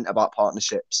 different centre back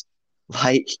partnerships.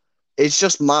 Like, it's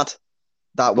just mad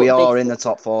that we but are this, in the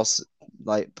top four,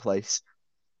 like, place.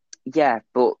 yeah,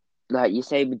 but like you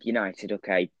say with United,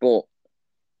 okay, but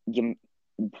you,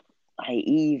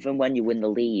 even when you win the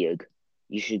league,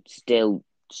 you should still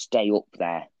stay up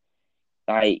there.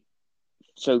 Like,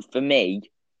 so for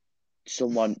me,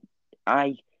 someone,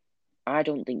 I, I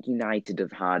don't think United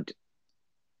have had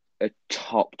a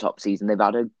top season. They've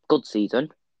had a good season,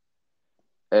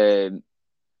 um,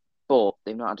 but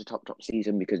they've not had a top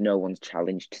season because no one's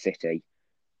challenged City.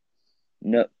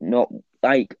 No, not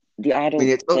like the. I I mean, don't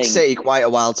it took think, City quite a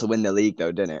while to win the league,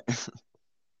 though, didn't it?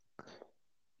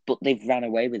 but they've ran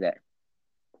away with it.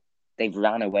 They've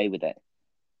ran away with it.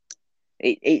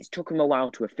 It's took them a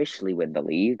while to officially win the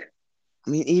league, I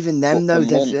mean, even but them for though,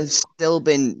 they've months, still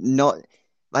been not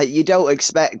like you don't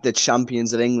expect the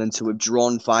champions of England to have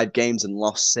drawn 5 games and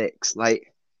lost 6.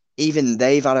 Like even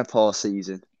they've had a poor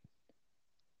season.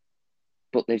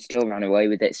 but they've still ran away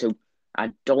with it. So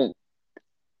I don't.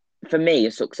 For me,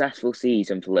 a successful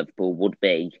season for Liverpool would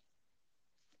be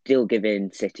still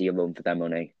giving City a run for their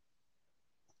money.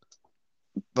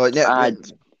 But no, I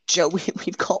Joe,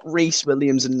 we've got Reece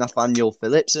Williams and Nathaniel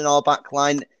Phillips in our back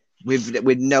line with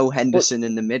no but Henderson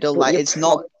in the middle. but Like your it's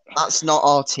not that's not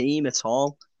our team at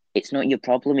all. it's not your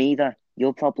problem either.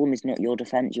 Your problem is not your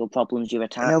defense. Your problem is your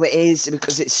attack. No, it is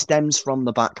because it stems from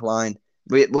the back line.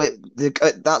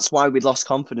 That's why we lost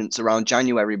confidence around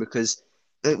January because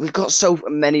we've got so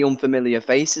many unfamiliar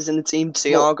faces in the team. But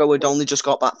Thiago had only just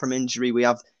got back from injury. We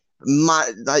have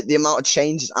like the amount of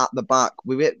changes at the back.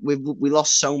 We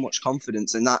lost so much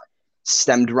confidence, and that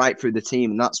stemmed right through the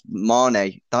team. And that's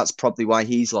Mane. That's probably why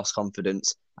he's lost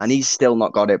confidence, and he's still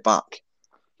not got it back.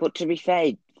 to be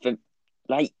fair, for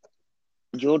like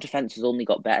your defense has only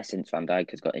got better since Van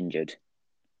Dijk has got injured.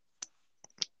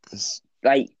 It's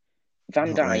Like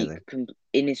Van not Dijk really.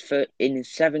 in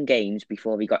his 7 games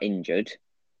before he got injured.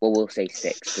 Well, we'll say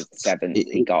 6 because the seventh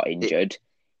he got He, injured.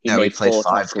 He no, he made played 4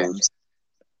 tackles. 5 games.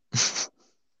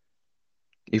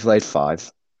 He played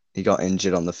 5. He got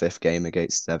injured on the 5th game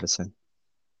against Everton.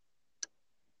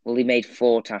 Well, he made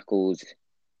 4 tackles.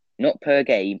 Not per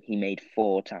game, he made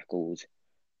 4 tackles.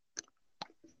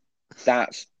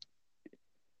 That's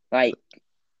like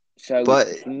so But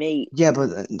for me. yeah, but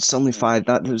it's only 5.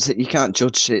 That was it. You can't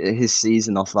judge his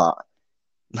season off that.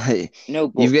 Like No,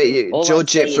 you but get you all I'm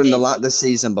judge it saying from is the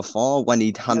season before when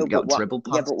he no. hadn't But got what? dribbled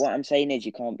Yeah, but past. what I'm saying is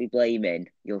you can't be blaming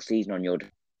your season on your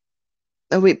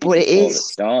No, wait, defense but was it poor at the is.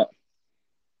 start.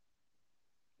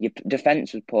 Your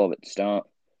defense was poor at the start.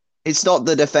 It's not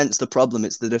the defense the problem.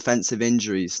 It's the defensive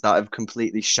injuries that have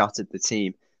completely shattered the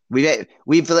team. We've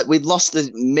lost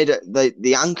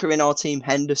the anchor in our team,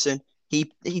 Henderson.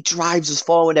 He drives us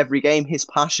forward every game. His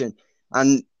passion,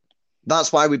 and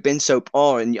that's why we've been so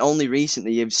poor. And only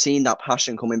recently you've seen that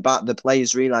passion coming back. The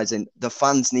players realizing the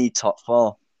fans need top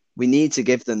four. We need to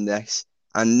give them this.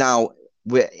 And now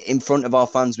we're in front of our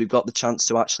fans. We've got the chance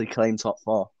to actually claim top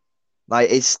four. Like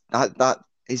it's that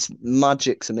is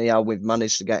magic to me how we've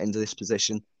managed to get into this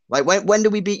position. Like when do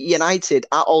we beat United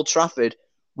at Old Trafford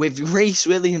with Reece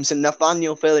Williams and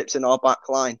Nathaniel Phillips in our back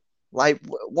line? Like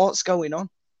what's going on?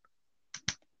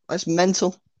 That's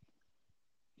mental.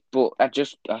 But I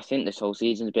think this whole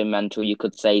season's been mental. You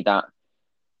could say that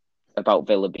about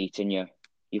Villa beating you.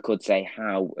 You could say,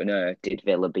 how on earth did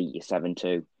Villa beat you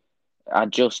 7-2?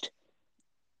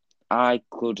 I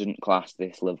couldn't class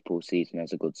this Liverpool season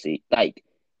as a good season. Like,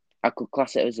 I could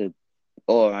class it as a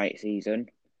all right season.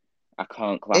 I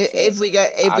can't class it If we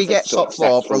as a get top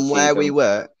four successful from where we season.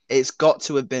 were, it's got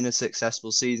to have been a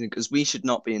successful season because we should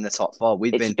not be in the top four.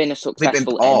 It's been a We've been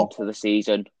successful poor. end to the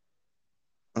season.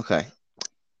 Okay.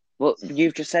 Well,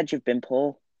 you've just said you've been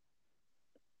poor.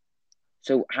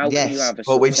 So how can you Yes, have a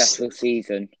but successful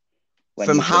season when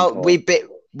from you've been how poor?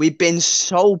 we've been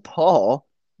so poor,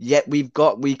 yet we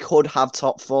could have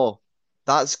top four.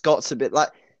 That's got to be like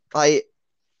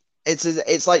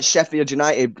it's like Sheffield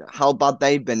United, how bad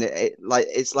they've been.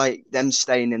 It's like them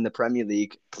staying in the Premier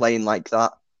League, playing like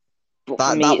that. But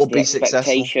for me, That it's would the be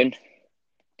successful. expectation.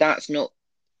 That's not.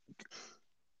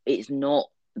 It's not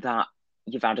that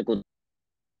you've had a good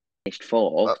finished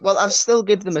fourth. Well, I've still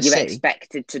give them a You're C.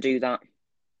 expected to do that.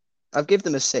 I've give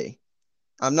them a C.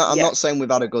 I'm Yeah, not saying we've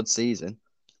had a good season.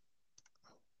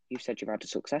 you said you've had a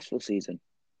successful season.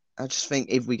 I just think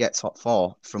if we get top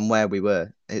four from where we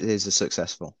were, it is a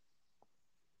successful.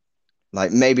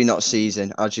 Like maybe not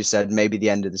season, as you said, maybe the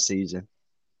end of the season.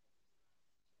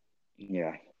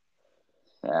 Yeah,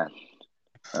 yeah.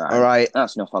 All All right, right,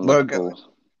 that's enough on we're Liverpool.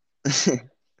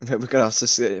 we're gonna have to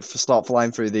start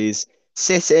flying through these.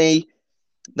 City,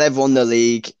 they've won the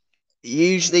league.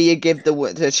 Usually, you give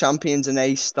the champions an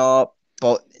A start,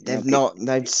 but they've Okay, not.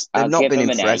 They've I'll not give been them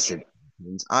an A. impressive.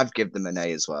 I've given them an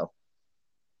A as well.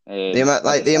 As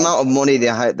I The said, amount of money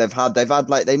they've had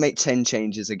like they make 10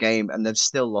 changes a game and they've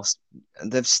still lost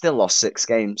 6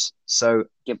 games. So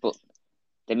yeah, but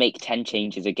they make 10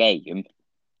 changes a game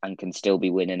and can still be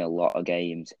winning a lot of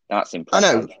games. That's I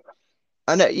impressive. know,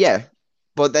 I know, yeah,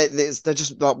 but they're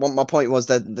just like what my point was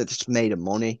that they just made of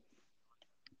money.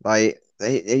 Like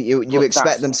you But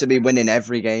expect them to be winning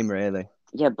every game, really.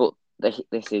 yeah, but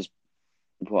this is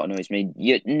what annoys me.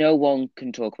 No one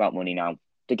can talk about money now.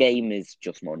 The game is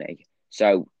just money.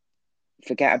 So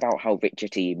forget about how rich a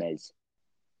team is.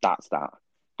 That's that.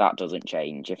 That doesn't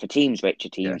change. If a team's rich, a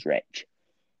Yeah, team's rich.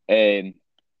 Um,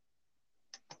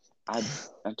 I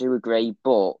I do agree,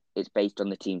 but it's based on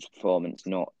the team's performance,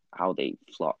 not how they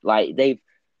flop. Like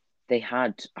they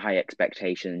had high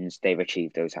expectations. They've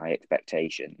achieved those high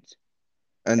expectations.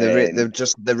 and Um, they've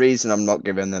just the reason I'm not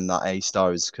giving them that A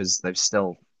star is because they've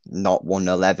still not won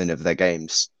 11 of their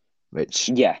games,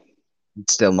 which yeah,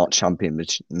 still not champion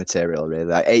material really.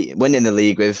 Like winning the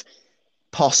league with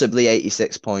possibly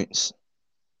 86 points,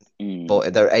 mm,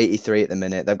 but they're 83 at the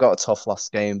minute. They've got a tough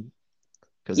last game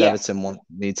because yeah, Everton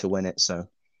need to win it, so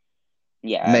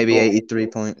yeah. maybe 83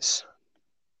 points.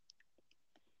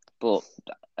 But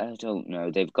I don't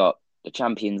know. They've got the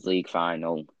Champions League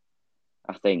final.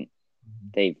 I think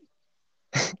they've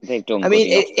they've done I good mean,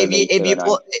 enough for me to, and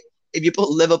I if you put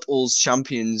Liverpool's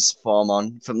champions form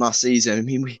on from last season, I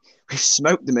mean we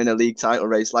smoked them in a league title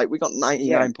race. Like we got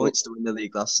yeah, 99 but points to win the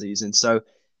league last season, so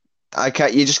I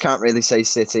can't. You just can't really say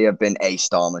City have been A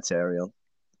star material.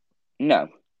 no,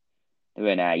 they're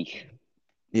an A.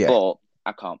 Yeah, But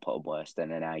I can't put them worse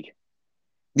than an A.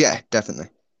 yeah, definitely.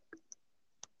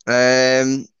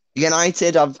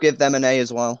 United, I've give them an A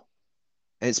as well.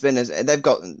 They've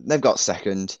got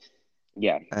second.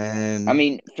 Yeah, I Um,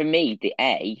 mean, for me, the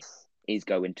A is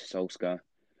going to Solskjaer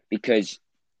because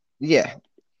yeah,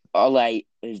 Ole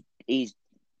is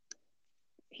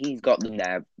he's got them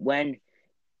there when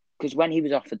he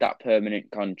was offered that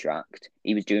permanent contract,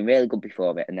 he was doing really good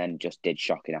before it, and then just did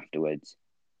shocking afterwards.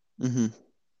 hmm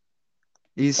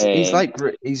Um,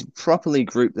 he's properly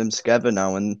grouped them together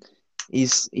now, and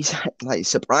he's like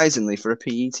surprisingly for a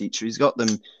PE teacher, he's got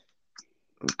them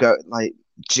go like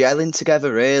gelling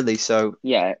together really. So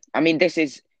yeah, I mean, this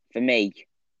is for me.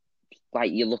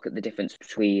 Like you look at the difference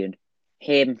between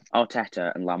him,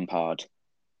 Arteta, and Lampard.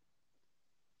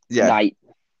 yeah, Like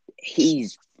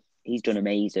he's done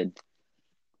amazing,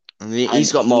 and and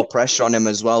he's got more pressure on him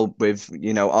as well. With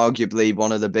arguably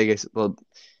one of the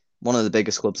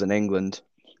biggest clubs in England.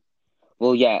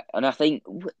 well, yeah, and I think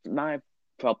my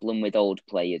problem with old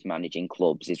players managing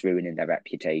clubs is ruining their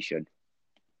reputation.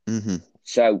 hmm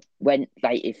So when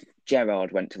like if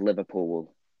Gerrard went to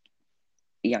Liverpool,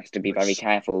 he has to be very Which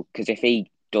careful because if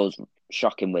he does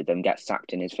shocking with them, gets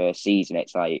sacked in his first season,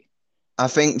 it's like I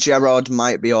think Gerard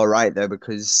might be all right though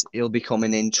because he'll be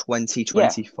coming in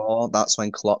yeah, 2024. That's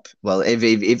when Klopp. Well,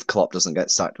 if Klopp doesn't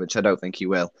get sacked, which I don't think he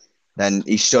will, then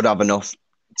he should have enough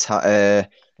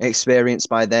experience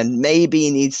by then. Maybe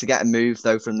he needs to get a move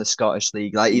though from the Scottish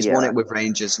League. Like he's won yeah. it with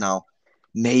Rangers now.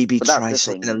 Maybe But that's try the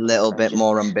something thing. a little I bit just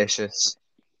more ambitious.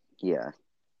 yeah,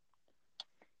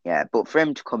 yeah. But for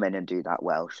him to come in and do that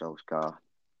well, Solskjaer,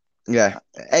 Yeah,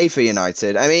 A for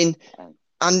United. I mean, um,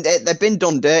 and they've been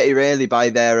done dirty really by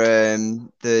their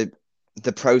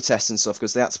the protests and stuff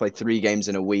because they had to play 3 games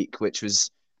in a week, which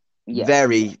was yeah,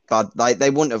 very bad. Like they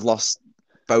wouldn't have lost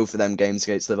both of them games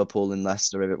against Liverpool and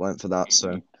Leicester if it weren't for that.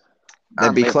 So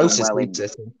they'd and be they've done closest well to in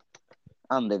City.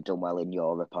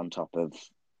 Europe on top of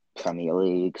Premier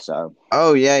League. So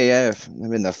Oh yeah, yeah,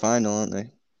 they're in the final, aren't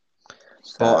they?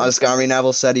 But so as Gary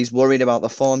Neville said, he's worried about the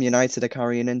form United are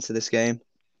carrying into this game.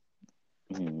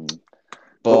 mm,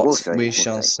 but we'll But see, we we'll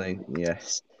shall see. see.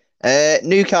 Yes.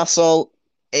 Newcastle.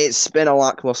 It's been a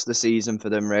lackluster season for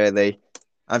them, really.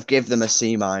 I've give them a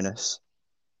C minus.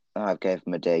 I gave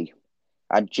them a D.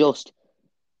 I just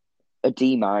a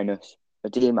D minus, The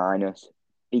new,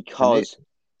 because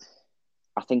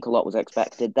I think a lot was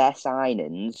expected. Their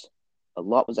signings, a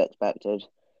lot was expected.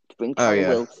 To bring oh Callum yeah,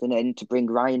 Wilson in, to bring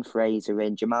Ryan Fraser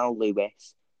in, Jamal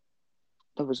Lewis.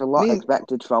 There was a I lot mean,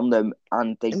 expected from them,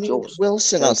 and I mean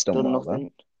Wilson they've has done done well though.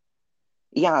 nothing.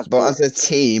 He has, But but as a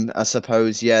team, I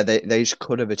suppose, yeah, they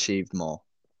could have achieved more.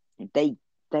 they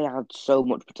they had so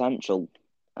much potential,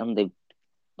 and they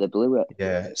blew it.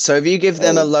 Yeah. So if you give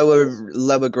them a Um,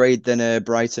 lower grade than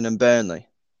Brighton and Burnley,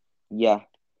 yeah.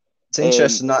 it's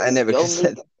interesting that in it The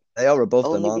because they are above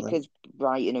them, only aren't they? because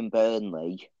Brighton and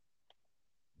Burnley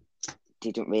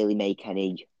didn't really make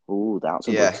any. Oh, that's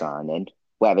a good Yeah. signing.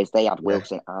 Whereas they had Yeah.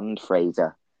 Wilson and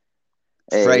Fraser.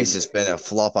 Um, Fraser's been a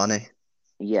flop, hasn't he?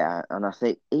 yeah, and I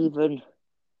think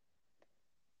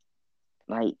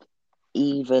like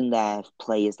even their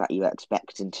players that you're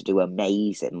expecting to do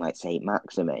amazing, like Saint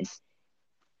Maximin,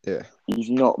 Yeah. he's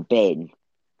not been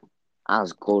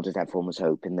as good as everyone was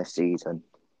hoping this season.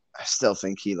 I still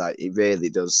think he really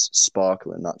does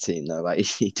sparkle in that team though. Like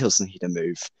he does need a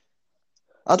move.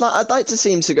 I'd like to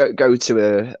see him to go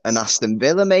to an Aston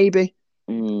Villa maybe.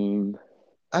 Mm,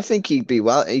 I think he'd be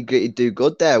well. He'd do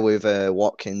good there with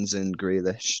Watkins and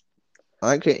Grealish.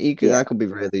 I think he could. yeah, That could be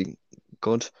really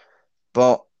good.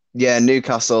 But yeah,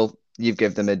 Newcastle, you've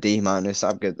given them a D minus.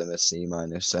 I've given them a C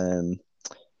minus.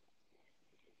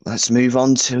 Let's move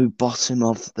on to bottom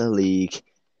of the league,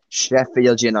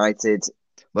 Sheffield United.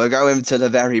 We're going to the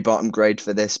very bottom grade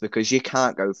for this because you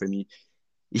can't go from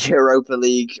Europa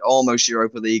League, almost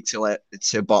Europa League,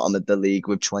 to bottom of the league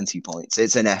with 20 points.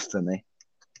 It's an F for me.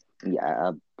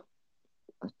 yeah.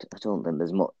 I don't think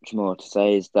there's much more to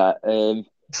say. Is that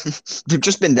They've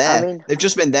just been I there. mean, They've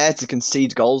just been there to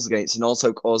concede goals against and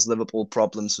also cause Liverpool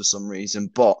problems for some reason.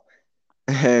 But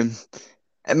um,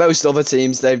 and most other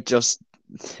teams, they've just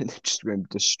been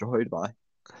destroyed by.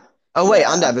 Oh wait,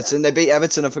 and yeah, Everton. They beat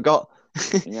Everton. I forgot.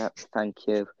 yeah. Thank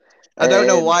you. I don't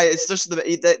know Um, why. It's just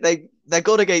they're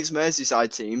good against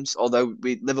Merseyside teams. Although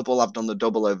Liverpool have done the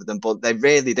double over them, but they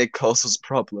really did cause us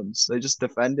problems. They just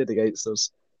defended against us.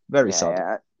 Very yeah, sad.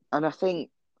 yeah, and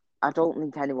I don't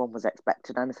think anyone was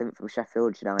expecting anything from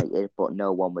Sheffield United, but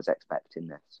no one was expecting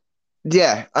this.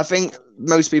 Yeah, I think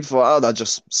most people thought, oh, they'll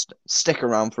just stick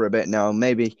around for a bit now,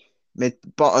 maybe mid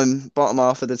bottom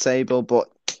half of the table. But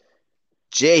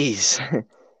jeez,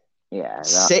 Yeah, that.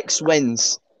 6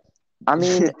 wins. I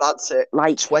mean, That's it.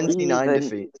 like 29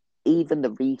 defeats. even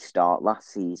the restart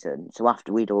last season. So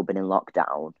after we'd all been in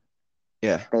lockdown,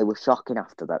 Yeah. they were shocking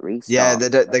after that Yeah,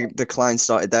 restart. the decline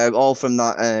started there, all from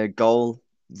that goal,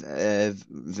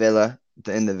 Villa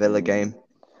in the Villa Mm, game.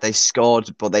 They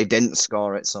scored, but they didn't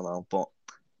score it somehow. But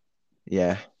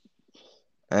yeah,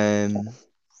 um,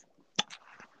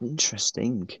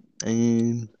 interesting.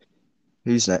 Um,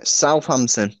 who's next?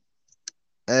 Southampton.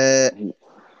 Uh,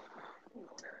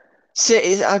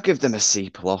 City. I'll give them a C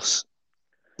plus.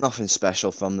 Nothing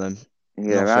special from them.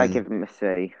 yeah, I Nothing. give them a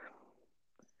C.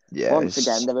 Yeah, Once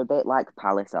again, it's they're a bit like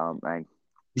Palace, aren't they?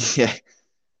 yeah.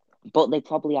 But they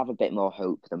probably have a bit more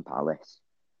hope than Palace.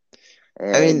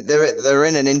 I mean, Um, they're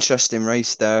in an interesting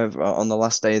race there on the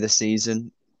last day of the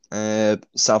season.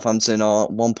 Southampton are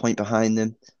 1 point behind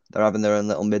them. They're having their own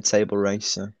little mid-table race,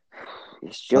 so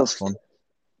it's that's just fun.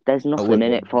 there's I nothing would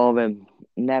in love it that. for them.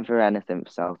 Never anything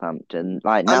for Southampton.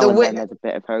 Like And now and then, there's a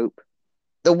bit of hope.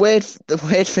 the weird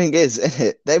thing is, isn't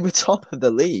it? They were top of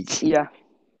the league, Yeah,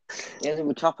 yeah, they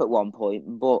were top at one point,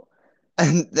 but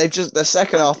and they've just the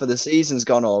second I, half of the season's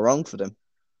gone all wrong for them.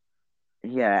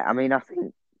 yeah, I mean, I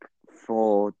think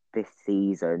for this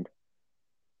season,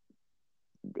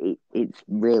 it's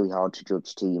really hard to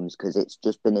judge teams because it's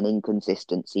just been an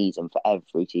inconsistent season for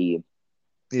every team.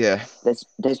 Yeah,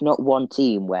 There's not one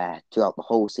team where throughout the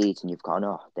whole season you've gone,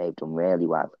 oh, they've done really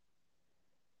well.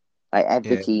 Like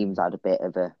every yeah, team's had a bit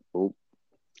of a, oh,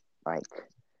 like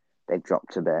they've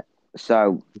dropped a bit.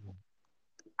 So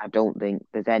I don't think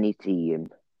there's any team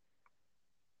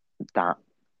that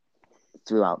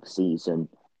throughout the season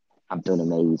have done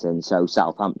amazing. So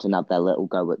Southampton had their little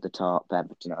go at the top,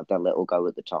 Everton had their little go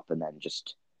at the top, and then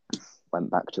just went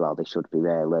back to how they should be,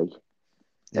 really.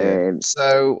 yeah. Um,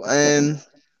 So, so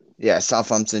yeah,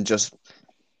 Southampton just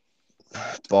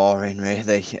boring,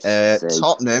 really. C.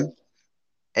 Tottenham,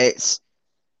 it's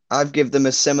I've given them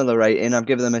a similar rating. I've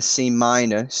given them a C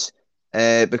minus,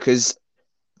 because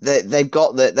they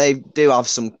do have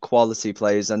some quality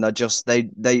players, and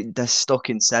they're stuck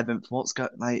in seventh. What's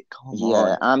got like? Come Yeah,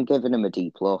 on. I'm giving them a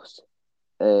D plus.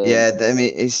 Yeah, I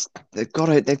mean, they've got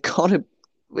to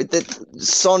with the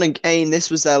Son and Kane. This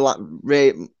was their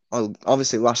well,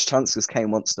 obviously last chance because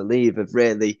Kane wants to leave, of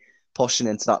really pushing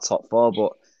into that top four.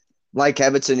 But like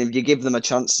Everton, if you give them a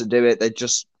chance to do it, they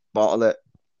just bottle it.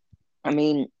 I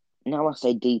mean, now I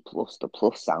say D plus, the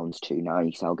plus sounds too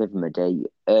nice. I'll give them a D.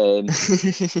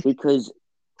 Because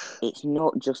it's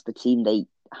not just the team they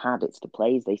had; it's the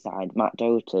players they signed. Matt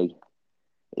Doherty,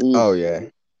 Oh he's yeah.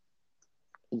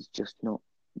 he's just not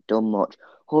done much.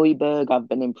 Hoiberg, I've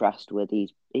been impressed with.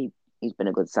 He's been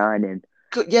a good signing,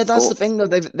 Yeah, that's but the thing though.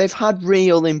 They've had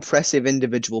real impressive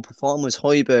individual performers.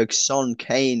 Højbjerg, Son,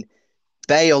 Kane,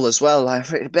 Bale as well.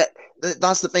 But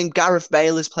that's the thing. Gareth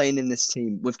Bale is playing in this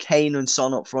team with Kane and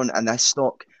Son up front, and they're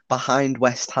stuck behind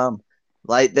West Ham.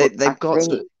 Like but I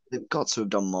think they've got to have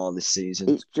done more this season.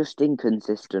 it's just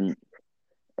inconsistent.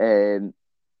 Um,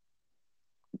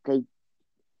 they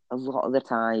a lot of the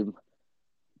time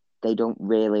they don't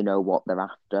really know what they're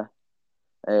after.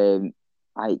 Um,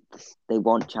 like they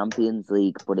want Champions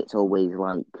League, but it's always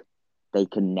like they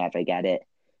can never get it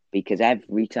because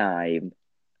every time,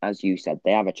 as you said,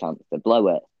 they have a chance to blow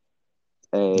it.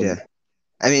 Yeah.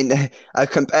 I mean, I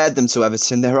compared them to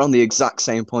Everton. They're on the exact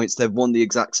same points. They've won the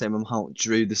exact same amount,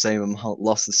 drew the same amount,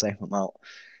 lost the same amount.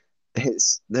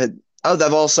 It's they're, oh,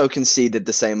 they've also conceded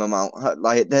the same amount.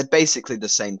 Like they're basically the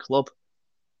same club.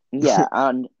 Yeah,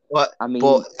 and But I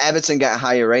mean, Everton get a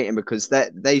higher rating because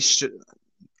they've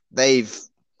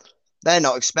they're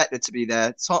not expected to be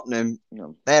there. Tottenham, you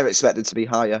know, they're expected to be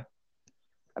higher.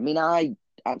 I mean, I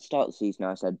at the start of the season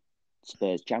I said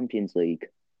Spurs Champions League,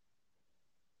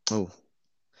 Oh,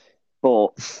 but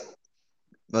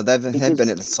well, they've because been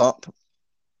at the top.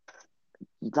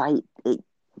 like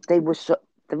they were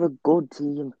they're a good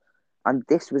team, and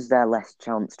this was their last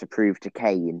chance to prove to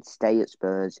Kane stay at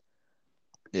Spurs,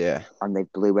 Yeah. and they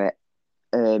blew it.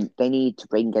 They need to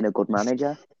bring in a good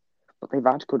manager, but they've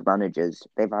had good managers.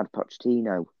 They've had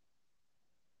Pochettino,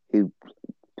 who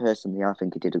personally I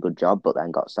think he did a good job, but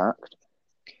then got sacked.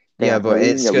 They Yeah, had but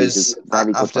it's Mourinho, who's a because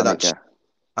very good manager.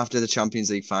 after the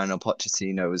Champions League final,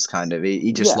 Pochettino was kind of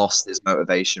he just Yeah, lost his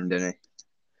motivation, didn't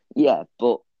yeah,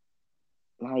 but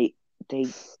like they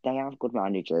have good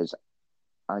managers,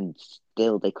 and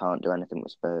still they can't do anything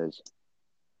with Spurs.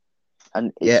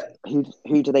 And he? Yeah, it's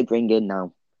who do they bring in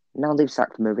now? Now they've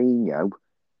sacked Mourinho.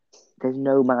 There's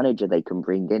no manager they can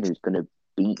bring in who's going to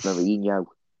beat Mourinho.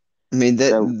 I mean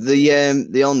So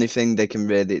the only thing they can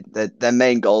really their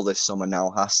main goal this summer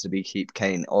now has to be keep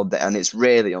Kane, and it's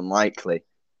really unlikely.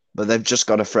 But they've just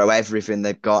got to throw everything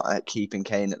they've got at keeping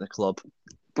Kane at the club.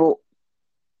 but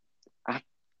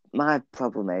my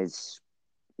problem is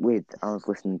with I was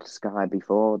listening to Sky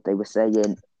before. They were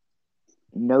saying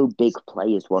no big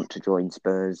players want to join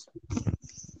Spurs.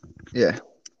 Yeah.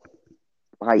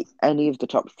 Like any of the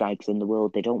top strikers in the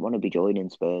world, they don't want to be joining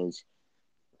Spurs.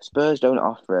 Spurs don't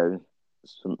offer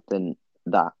something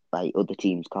that like other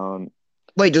teams can't.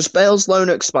 Wait, does Bale's loan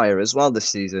expire as well this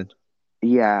season?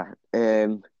 Yeah,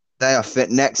 They are fit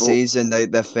next but season.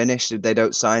 They're finished if they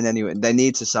don't sign anyone. They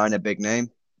need to sign a big name.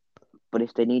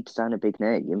 if they need to sign a big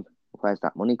name, where's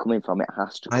that money coming from? It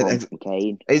has to I, come I, from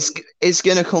Kane. it's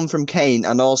gonna come from Kane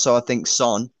and also I think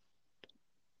Son.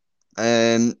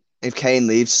 If Kane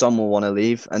leaves, Son will want to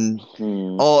leave, and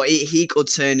Hmm. or he could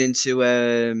turn into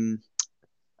an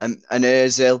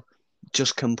Özil,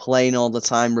 just complain all the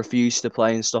time, refuse to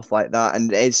play and stuff like that,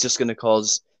 and it's just gonna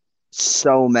cause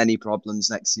so many problems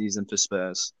next season for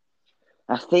Spurs.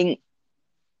 I think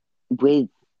with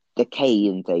the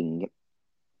Kane thing,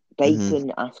 they Hmm.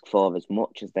 can ask for as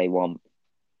much as they want.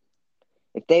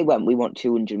 If they went, we want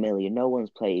 200 million. No one's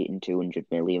playing 200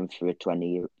 million for a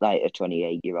 28-year-old,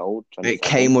 Kane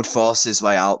 27. would force his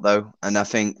way out though, and I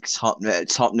think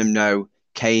Tottenham know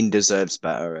Kane deserves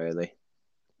better. Really,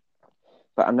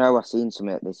 But I know I've seen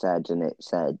something that they said, and it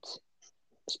said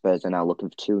Spurs are now looking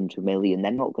for 200 million.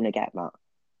 They're not going to get that.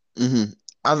 hmm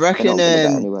I They're reckon. not going to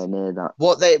get anywhere near that.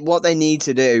 What they need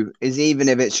to do is even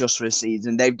if it's just for a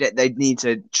season, they need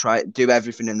to try do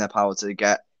everything in their power to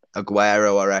get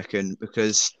Aguero. I reckon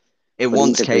because it But he's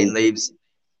once Kane agreed. leaves,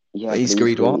 Yeah, but he's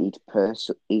agreed what?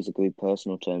 he's agreed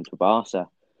personal terms with Barca, so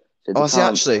they Oh, is he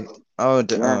can't. actually? Yeah,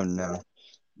 Oh no,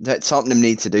 that Tottenham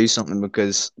need to do something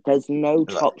because there's no like,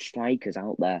 top strikers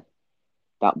out there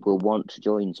that will want to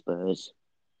join Spurs.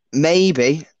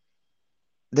 maybe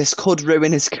this could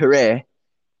ruin his career.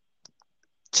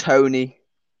 Tony,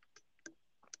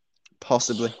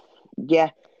 possibly. Yeah,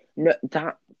 no,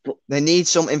 that. But They need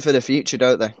something for the future,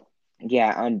 don't they?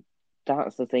 yeah, and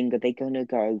that's the thing. Are they going to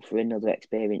go for another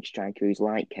experienced striker who's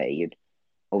like Cade,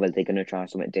 or are they going to try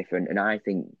something different? And I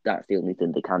think that's the only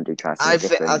thing they can do. Try something I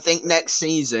different. think next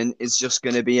season is just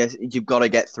going to be you've got to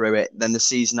get through it. Then the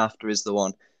season after is the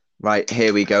one. right,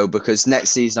 here we go. Because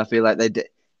next season, I feel like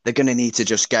they're going to need to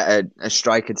just get a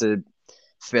striker to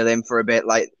fill in for a bit,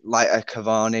 like a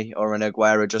Cavani or an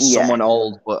Aguero, just Yeah, someone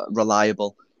old but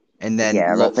reliable, and then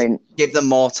yeah. I think give them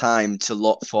more time to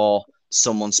look for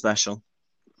someone special.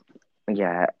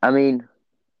 yeah. I mean,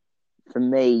 for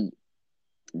me,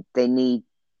 they need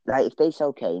like if they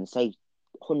sell Kane, say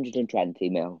 120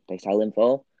 mil, they sell him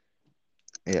for.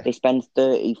 Yeah. They spend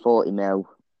 30, 40 mil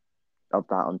of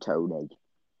that on Tony.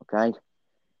 Okay,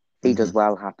 if he Hmm. does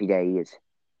well, happy days.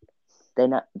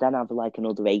 Then have like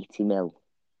another 80 mil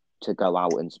to go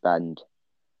out and spend.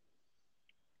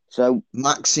 So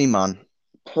Maximan.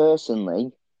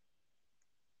 personally,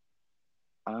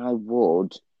 I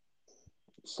would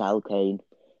sell Kane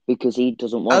because he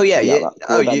doesn't Oh want to yeah, be at you. that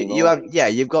Oh, club you anymore. have. Yeah,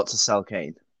 you've got to sell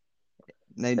Kane.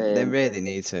 They Um, really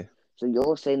need to. so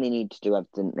you're saying they need to do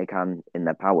everything they can in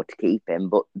their power to keep him,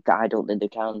 but I don't think they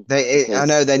can I because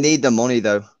know they need the money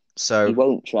though. he So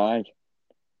won't try.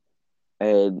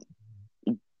 Um,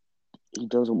 he, he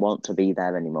doesn't want to be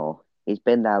there anymore. He's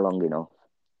been there long enough.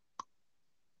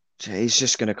 he's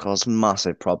just going to cause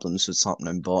massive problems with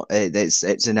Tottenham. But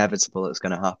it's inevitable. It's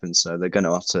going to happen. So they're going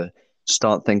to have to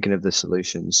start thinking of the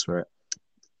solutions for it.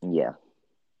 Yeah,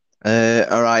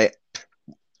 All right.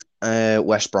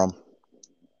 West Brom.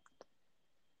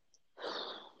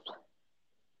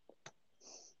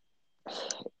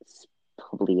 it's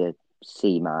probably a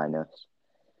C minus.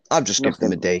 I'll just give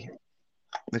them a Nothing, D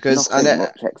because I nothing know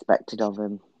much expected of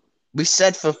him. we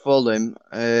said for Fulham,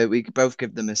 we could both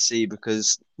give them a C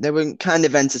because they were kind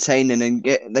of entertaining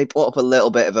and they put up a little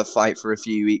bit of a fight for a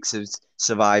few weeks of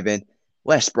surviving.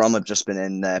 West Brom have just been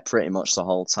in there pretty much the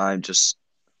whole time, just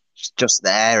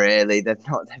there really. They've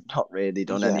not really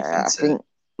done Yeah, anything I to. think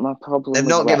my problem They've with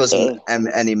not given us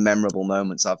West, any memorable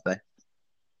moments, have they?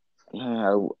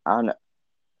 no, and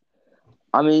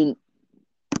I mean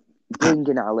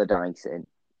bringing Allardyce in.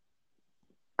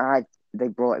 I They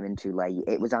brought him in too late.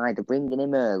 It was either bringing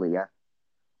him earlier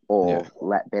Yeah. or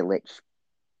let Bilic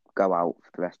go out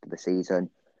for the rest of the season.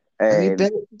 I mean, Um,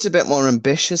 it's a bit more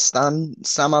ambitious than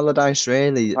Sam Allardyce,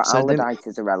 really. but So Allardyce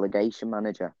is a relegation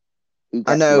manager. He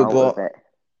I gets you know, out of but it.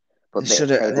 But should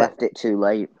they've have. left it too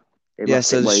late. They Yeah,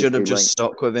 left it so they way should have too just late.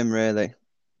 stuck with him, really.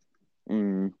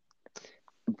 Mm,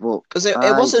 but Because it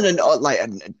I, wasn't like a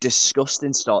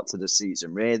disgusting start to the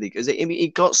season, really. Because he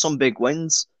got some big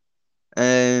wins.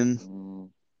 Um, mm,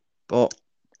 but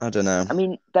I don't know. I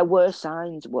mean, there were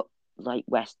signs what like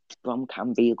West Brom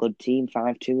can be a good team.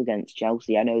 5-2 against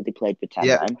Chelsea. I know they played for 10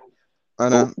 Yeah, men, I but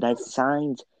know. there's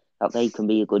signs that they can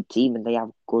be a good team and they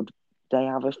have good. They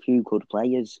have a few good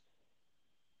players,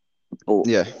 but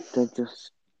Yeah, they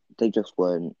just they just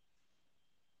weren't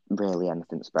really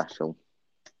anything special.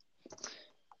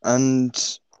 and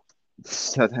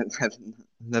so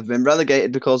they've been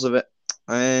relegated because of it.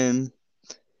 Um,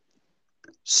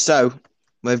 so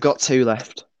we've got two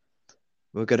left.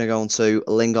 We're gonna go on to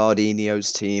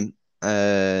Lingardinho's team.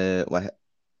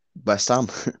 West Ham.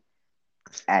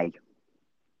 A.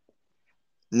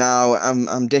 Now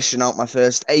I'm dishing out my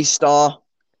first A star.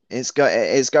 It's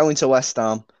going to West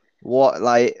Ham. What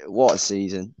a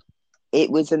season. It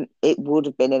would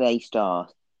have been an A star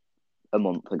a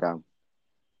month ago,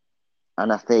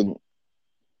 and I think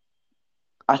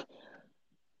I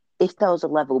if there was a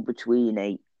level between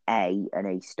A and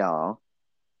A star,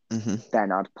 Hmm.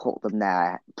 then I'd put them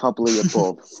there, probably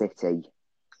above City.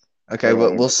 Okay,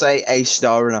 we'll Um, say A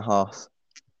star and a half.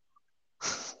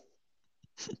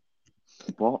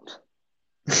 what?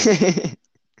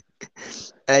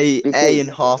 A Because and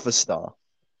half a star.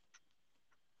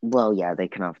 well, yeah, they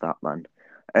can have that man.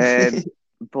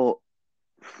 But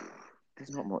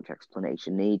there's not much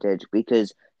explanation needed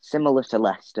because similar to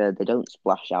Leicester, they don't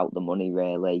splash out the money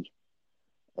really,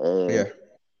 Yeah,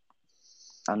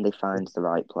 and they find the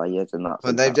right players, and that's but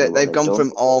exactly what they've they've gone done.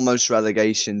 from almost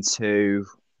relegation to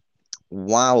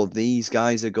wow, these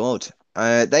guys are good.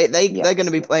 Yeah. They're going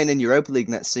to be playing in Europa League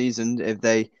next season if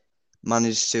they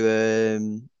manage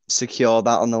to secure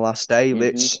that on the last day, Hmm.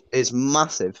 which is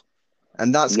massive.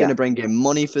 And that's going Yeah. to bring in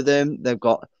money for them. They've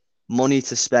got money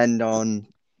to spend on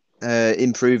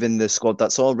improving the squad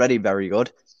that's already very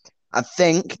good. I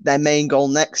think their main goal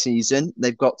next season,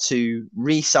 they've got to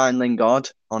re-sign Lingard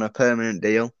on a permanent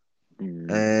deal.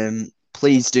 Mm.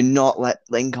 Please do not let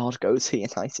Lingard go to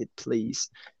United, please.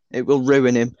 It will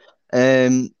ruin him.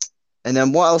 And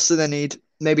then what else do they need?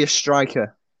 Maybe a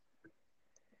striker,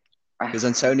 because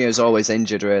Antonio's always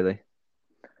injured, really.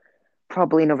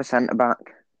 Probably another centre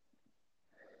back,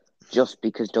 just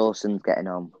because Dawson's getting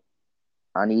on,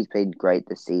 and he's been great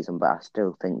this season. But I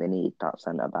still think they need that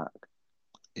centre back.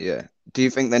 Yeah. Do you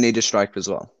think they need a striker as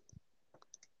well?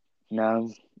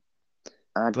 No,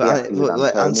 I'd be But, happy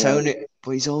with Antonio.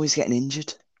 but he's always getting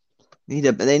injured.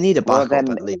 They need a Well, backup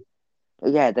then, at least.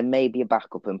 yeah, there may be a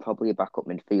backup and probably a backup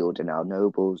midfielder now.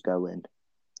 Noble's going.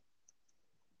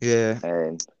 Yeah.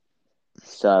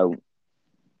 So,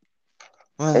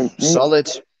 Well, and solid.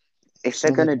 if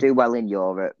they're going to do well in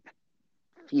Europe,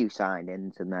 few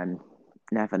signings, and then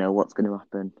never know what's going to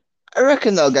happen. I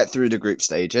reckon they'll get through the group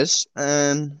stages.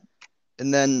 And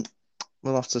then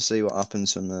we'll have to see what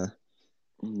happens from there.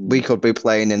 We could be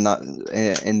playing in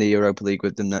the Europa League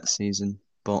with them next season,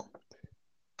 but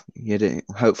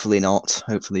hopefully not.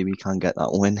 Hopefully we can get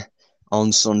that win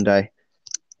on Sunday.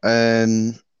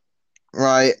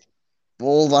 Right,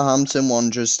 Wolverhampton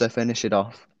Wanderers to finish it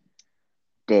off.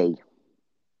 D.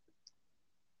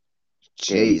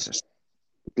 Jesus,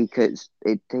 because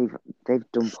they've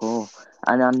done poor,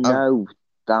 and I know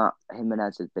that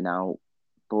Jimenez has been out,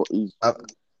 but they've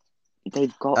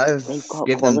got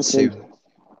quality.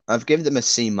 I've given them a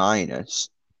C minus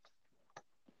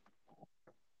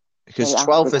because They have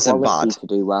 12th the isn't quality bad. to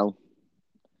do well,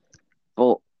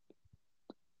 but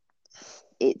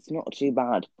it's not too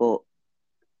bad. But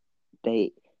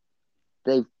they've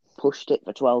pushed it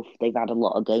for 12th. They've had a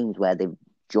lot of games where they've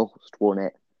just won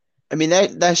it. I mean,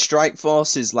 their strike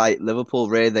force is like Liverpool,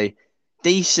 really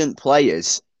decent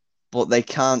players, but they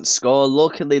can't score.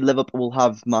 Luckily, Liverpool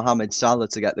have Mohamed Salah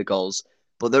to get the goals,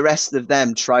 but the rest of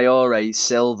them, Traore,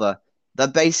 Silva, they're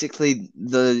basically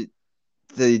they're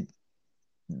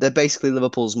basically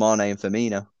Liverpool's Mane and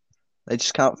Firmino. They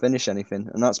just can't finish anything,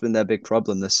 and that's been their big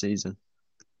problem this season.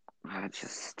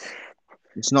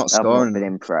 It's not I've not been scoring.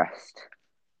 impressed.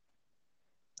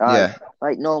 Yeah.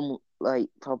 Like normal, like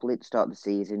probably at the start of the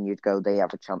season, you'd go, they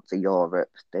have a chance of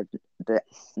Europe. They're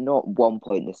not 1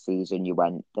 point this season. You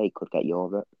went, they could get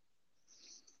Europe.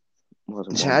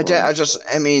 Wasn't 1 point.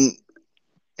 I mean,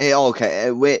 okay,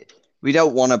 we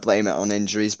don't want to blame it on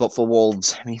injuries, but for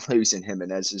Wolves, I mean, losing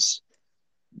Jimenez is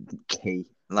key.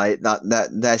 Like that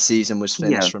their season was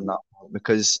finished from that point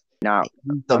because Now,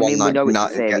 the we know it's a that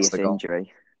gets serious the goal.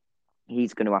 injury.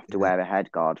 He's going to have to wear a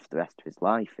head guard for the rest of his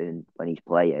life when he's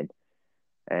playing,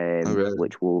 Really?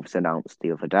 which Wolves announced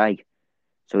the other day.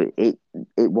 So it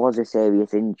was a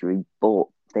serious injury, but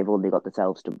they've only got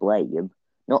themselves to blame,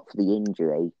 not for the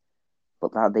injury,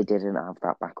 but that they didn't have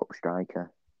that backup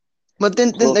striker. But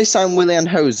didn't they sign Willian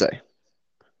Jose?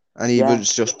 And he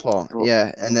was just poor. But,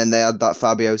 yeah, and then they had that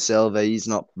Fabio Silva. He's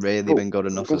not really been good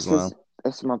enough as well.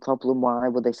 This is my problem. Why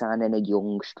were they signing a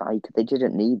young striker? They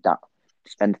didn't need that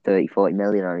to spend 30, 40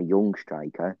 million on a young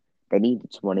striker. They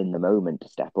needed someone in the moment to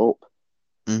step up.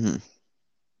 Mm-hmm.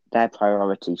 Their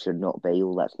priority should not be,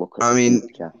 let's look at the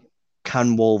future.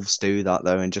 Can Wolves do that,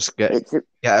 though, and just get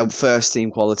a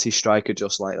first-team quality striker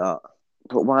just like that?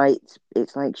 But why?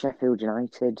 It's like Sheffield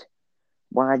United.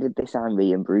 Why did they sign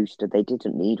Ryan Brewster? They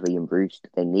didn't need Ryan Brewster.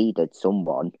 They needed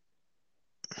someone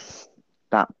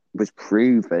that was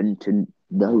proven to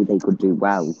know they could do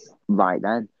well right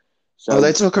then. So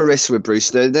they took a risk with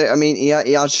Brewster. He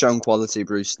had shown quality,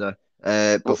 Brewster,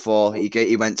 before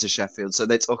he went to Sheffield. So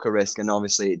they took a risk, and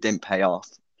obviously it didn't pay off.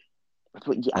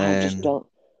 But I just don't.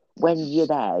 When you're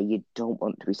there, you don't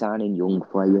want to be signing young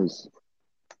players.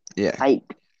 Yeah.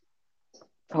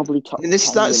 Probably top. They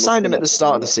signed him at the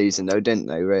start of the season, though, didn't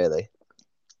they? Really?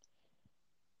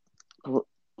 But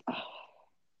I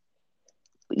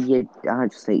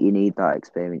just think you need that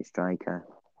experienced striker.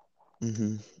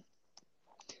 Mm-hmm.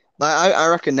 I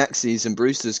reckon next season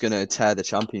Brewster's going to tear the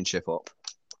championship up.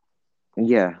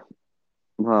 Yeah.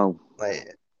 Well, I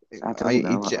don't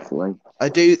know. Actually, I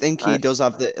do think he does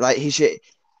have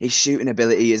his shooting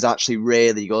ability is actually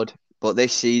really good, but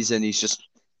this season he's just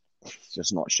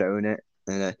not showing it.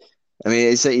 And,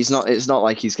 it's not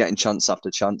like he's getting chance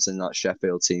after chance in that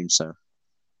Sheffield team. So,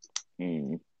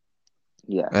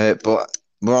 yeah. But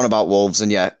we're on about Wolves,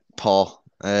 and poor.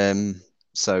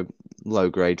 So low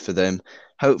grade for them.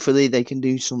 Hopefully they can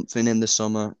do something in the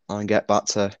summer and get back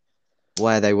to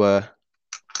where they were.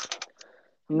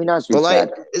 I mean, as we said,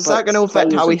 is that going to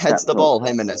affect how he heads the ball,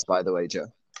 Jimenez, by the way,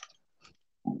 Joe?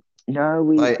 No,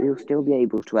 he'll still be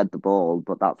able to head the ball,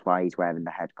 but that's why he's wearing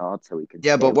the head guard so he can.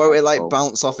 Yeah, but won't it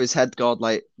bounce off his head guard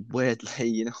weirdly?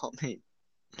 You know what I mean?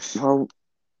 Well,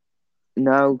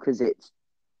 no, because it's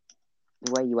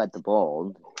the way you head the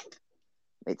ball.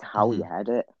 It's how you head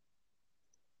it.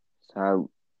 So,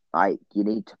 you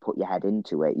need to put your head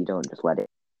into it. You don't just let it.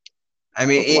 I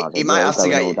mean, he might have to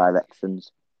get all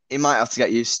directions. He might have to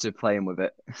get used to playing with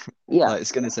it. Yeah,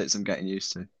 it's going to take some getting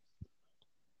used to.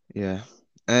 Yeah.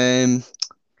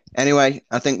 Anyway,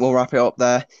 I think we'll wrap it up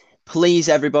there. Please,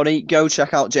 everybody, go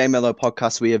check out J Mello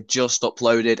Podcast. We have just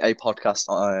uploaded a podcast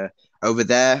over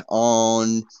there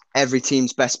on every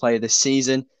team's best player this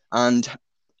season. And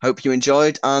hope you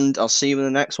enjoyed, and I'll see you in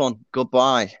the next one.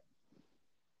 Goodbye.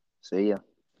 See ya.